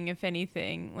disappointing, if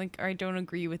anything. Like, I don't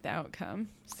agree with the outcome.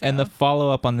 So. And the follow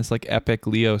up on this like epic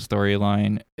Leo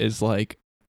storyline is like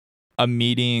a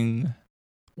meeting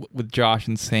with Josh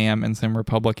and Sam and some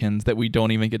Republicans that we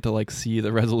don't even get to like see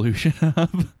the resolution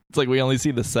of. It's like we only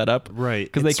see the setup. Right.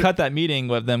 Because they cut that meeting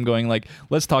with them going like,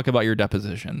 let's talk about your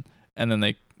deposition. And then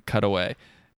they cut away.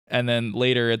 And then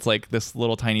later it's like this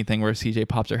little tiny thing where CJ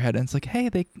pops her head and it's like, hey,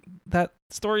 that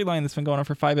storyline that's been going on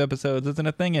for 5 episodes isn't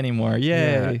a thing anymore. Yay.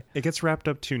 Yeah, it gets wrapped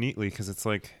up too neatly because it's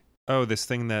like, oh, this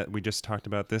thing that we just talked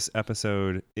about this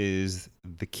episode is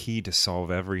the key to solve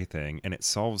everything. And it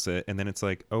solves it. And then it's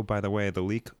like, oh, by the way, the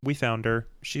leak, we found her.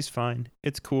 She's fine.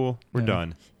 It's cool. We're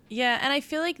done. Yeah, and I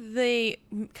feel like they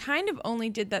kind of only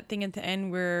did that thing at the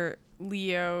end where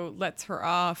Leo lets her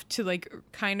off to like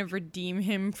kind of redeem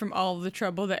him from all the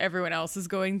trouble that everyone else is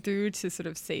going through to sort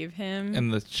of save him.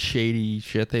 And the shady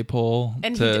shit they pull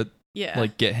and to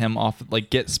like get him off, like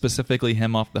get specifically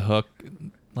him off the hook,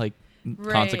 like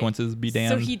consequences be damned.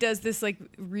 So he does this like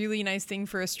really nice thing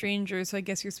for a stranger. So I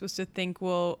guess you're supposed to think,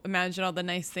 well, imagine all the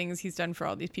nice things he's done for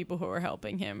all these people who are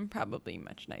helping him. Probably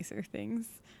much nicer things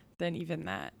than even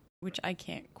that, which I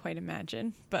can't quite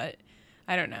imagine, but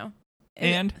I don't know.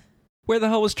 And where the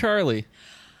hell was Charlie?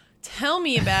 Tell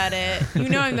me about it. You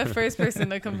know I'm the first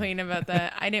person to complain about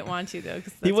that. I didn't want to though,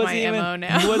 because that's my MO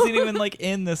now. He wasn't even like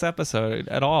in this episode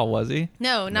at all, was he?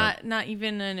 No, not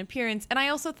even an appearance. And I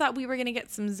also thought we were going to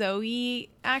get some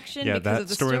Zoe action because that of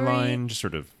the storyline just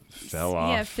sort of fell off.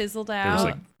 Yeah, fizzled out. There was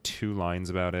like 2 lines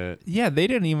about it. Yeah, they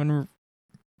didn't even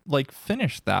like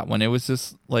finish that one. It was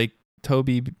just like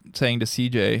Toby saying to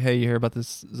CJ, hey, you hear about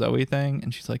this Zoe thing?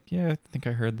 And she's like, yeah, I think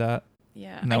I heard that.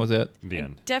 Yeah. And that was it. The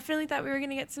end. Definitely thought we were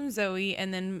going to get some Zoe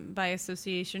and then by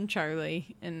association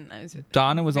Charlie. And I was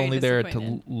Donna was only there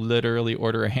to literally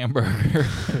order a hamburger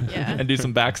and do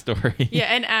some backstory.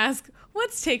 Yeah, and ask,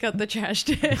 let's take out the trash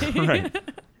day. Right.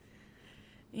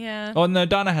 Yeah. Oh, no,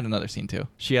 Donna had another scene too.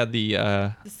 She had the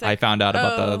I found out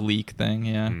about the leak thing.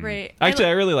 Yeah. Right. Actually,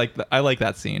 I really like I like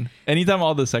that scene. Anytime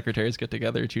all the secretaries get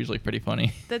together, it's usually pretty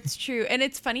funny. That's true. And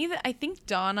it's funny that I think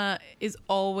Donna is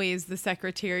always the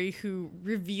secretary who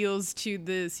reveals to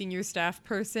the senior staff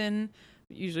person,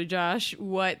 usually Josh,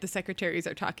 what the secretaries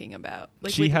are talking about.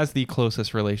 Like she has the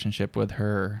closest relationship with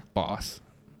her boss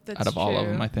out of all of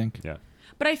them, I think. Yeah.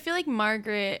 But I feel like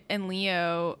Margaret and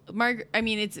Leo, I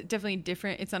mean, it's definitely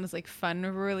different. It's not as like fun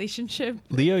of a relationship.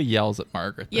 Leo yells at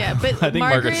Margaret. Though. Yeah, but I think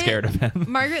Margaret's scared of him.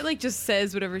 Margaret like just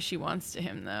says whatever she wants to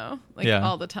him though, like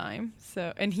all the time.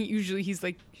 So, and he's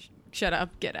like, shut up,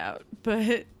 get out.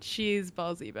 But she's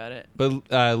ballsy about it.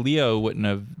 But Leo wouldn't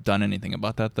have done anything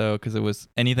about that though, because it was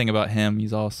anything about him.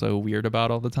 He's also weird about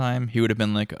all the time. He would have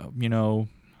been like,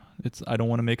 I don't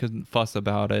want to make a fuss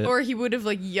about it. Or he would have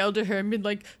like yelled at her and been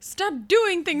like, stop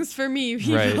doing things for me,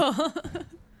 people. Right.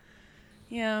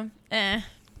 Yeah.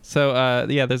 So,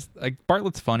 there's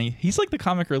Bartlett's funny. He's like the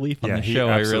comic relief on the show,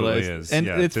 I realized. Is. And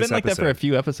it's been like that for a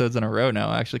few episodes in a row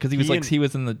now, actually, because he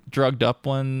was in the drugged up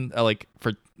one.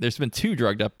 There's been 2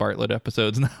 drugged up Bartlett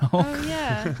episodes now. Oh,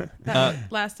 yeah.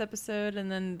 That last episode,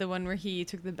 and then the one where he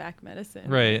took the back medicine.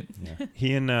 Right. Yeah.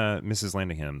 He and Mrs.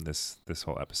 Landingham, this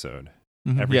whole episode.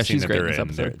 Mm-hmm. Every scene she's that great they're in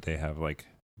this in, episode. they have like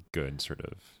good sort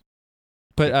of.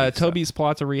 But Toby's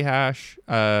plot's a rehash.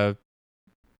 Not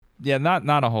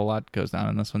a whole lot goes down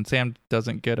in this one. Sam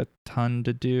doesn't get a ton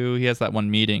to do. He has that one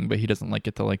meeting, but he doesn't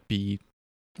get to be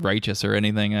righteous or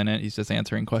anything in it. He's just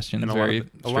answering questions. And a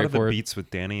lot of the beats with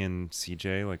Danny and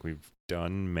CJ, like we've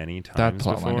done many times. That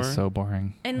plot line before. is so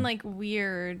boring and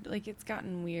weird. It's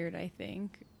gotten weird, I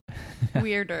think.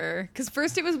 Weirder, because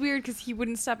first it was weird because he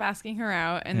wouldn't stop asking her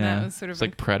out, and that was sort of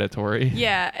like predatory.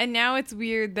 Yeah, and now it's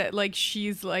weird that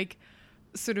she's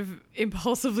sort of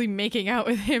impulsively making out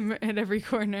with him at every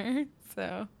corner.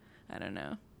 So I don't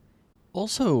know.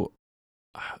 Also,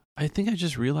 I think I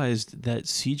just realized that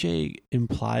CJ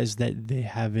implies that they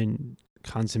haven't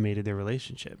consummated their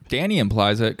relationship. Danny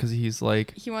implies it because he's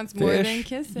like, he wants more than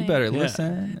kissing. You better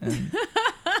listen. And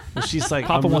well, she's like,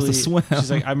 Papa wants to swim.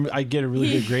 She's like, I get a really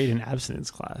good grade in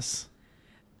abstinence class.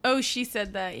 Oh, she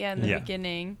said that, in the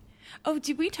beginning. Oh,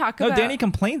 did we talk about? No, Danny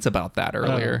complains about that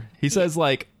earlier. He says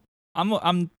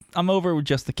I'm over with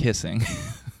just the kissing.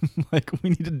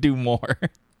 We need to do more.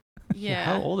 Yeah.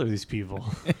 How old are these people?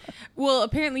 Well,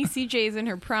 apparently CJ is in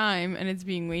her prime and it's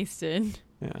being wasted.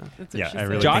 Yeah. That's what she I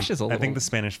really Josh is a little. I think the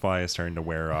Spanish fly is starting to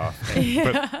wear off.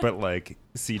 But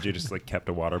CJ just kept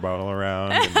a water bottle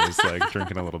around and was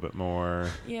drinking a little bit more.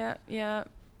 Yeah.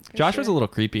 Josh was a little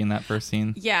creepy in that first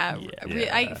scene. Yeah.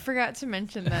 I forgot to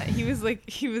mention that he was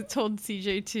told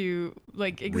CJ to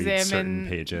like examine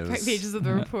pages of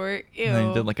the report. Ew. And then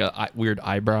he did like a weird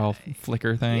eyebrow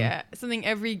flicker thing. Yeah, something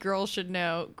every girl should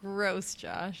know. Gross,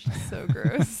 Josh. So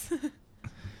gross.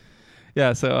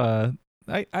 Yeah. So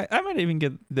I might even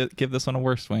give this one a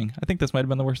worst swing. I think this might have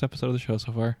been the worst episode of the show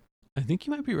so far. I think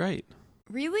you might be right.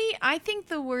 Really? I think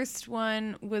the worst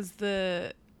one was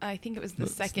I think it was the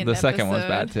second The episode. second one's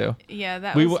bad too. Yeah,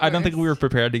 that was I don't think we were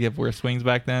prepared to give worst swings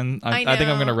back then. I think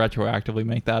I'm going to retroactively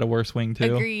make that a worst swing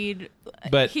too. Agreed.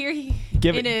 But here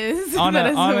it is. On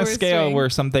a scale swing. where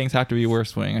some things have to be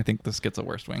worst swing, I think this gets a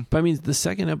worst swing. But I mean, the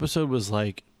second episode was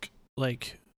like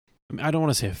I mean, I don't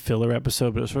want to say a filler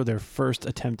episode, but it was sort of their first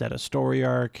attempt at a story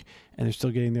arc, and they're still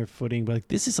getting their footing. But like,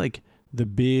 this is like the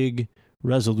big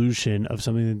resolution of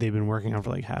something that they've been working on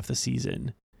for like half the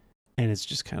season. And it's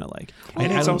just kind of like...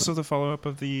 And it's also the follow-up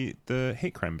of the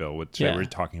hate crime bill, which they were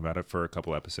talking about it for a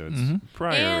couple episodes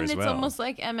prior and as well. And it's almost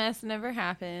like MS never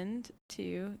happened,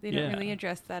 too. They don't really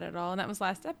address that at all, and that was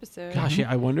last episode. Gosh,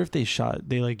 yeah, I wonder if they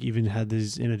like even had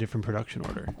these in a different production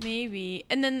order. Maybe.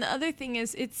 And then the other thing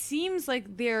is, it seems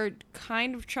like they're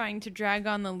kind of trying to drag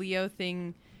on the Leo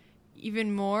thing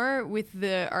even more with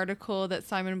the article that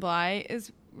Simon Bly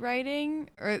is writing,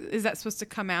 or is that supposed to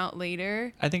come out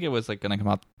later? I think it was like going to come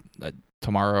out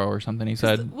tomorrow or something, he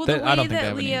said. I don't think they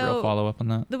have any real follow-up on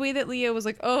that. The way that Leo was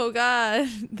like, oh God,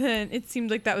 then it seemed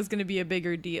like that was going to be a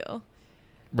bigger deal.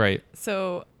 Right.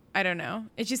 So, I don't know.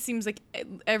 It just seems like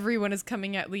everyone is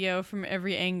coming at Leo from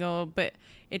every angle, but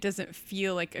it doesn't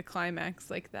feel like a climax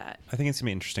like that. I think it's going to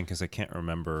be interesting because I can't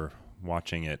remember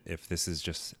watching it if this is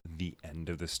just the end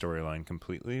of the storyline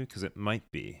completely, because it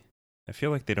might be. I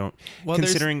feel like they don't. Well,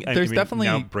 considering there's definitely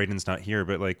now Braden's not here,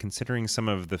 but like considering some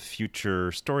of the future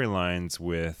storylines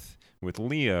with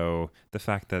Leo, the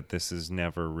fact that this is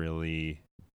never really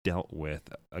dealt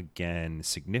with again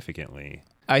significantly.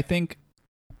 I think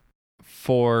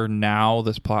for now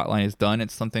this plotline is done.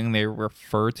 It's something they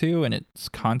refer to and it's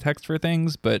context for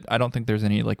things, but I don't think there's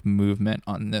any like movement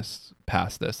on this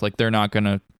past this. Like they're not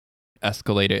gonna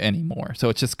escalate it anymore. So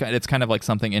it's kind of like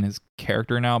something in his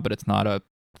character now, but it's not a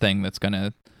thing that's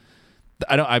gonna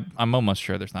I'm almost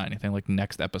sure there's not anything like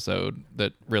next episode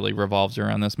that really revolves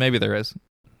around this. Maybe there is.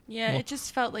 Yeah, it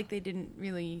just felt like they didn't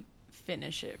really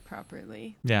finish it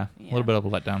properly. Yeah, a little bit of a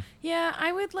letdown. Yeah,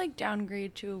 I would like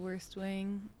downgrade to a worst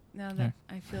wing now that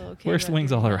I feel okay. Worst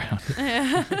wings all around.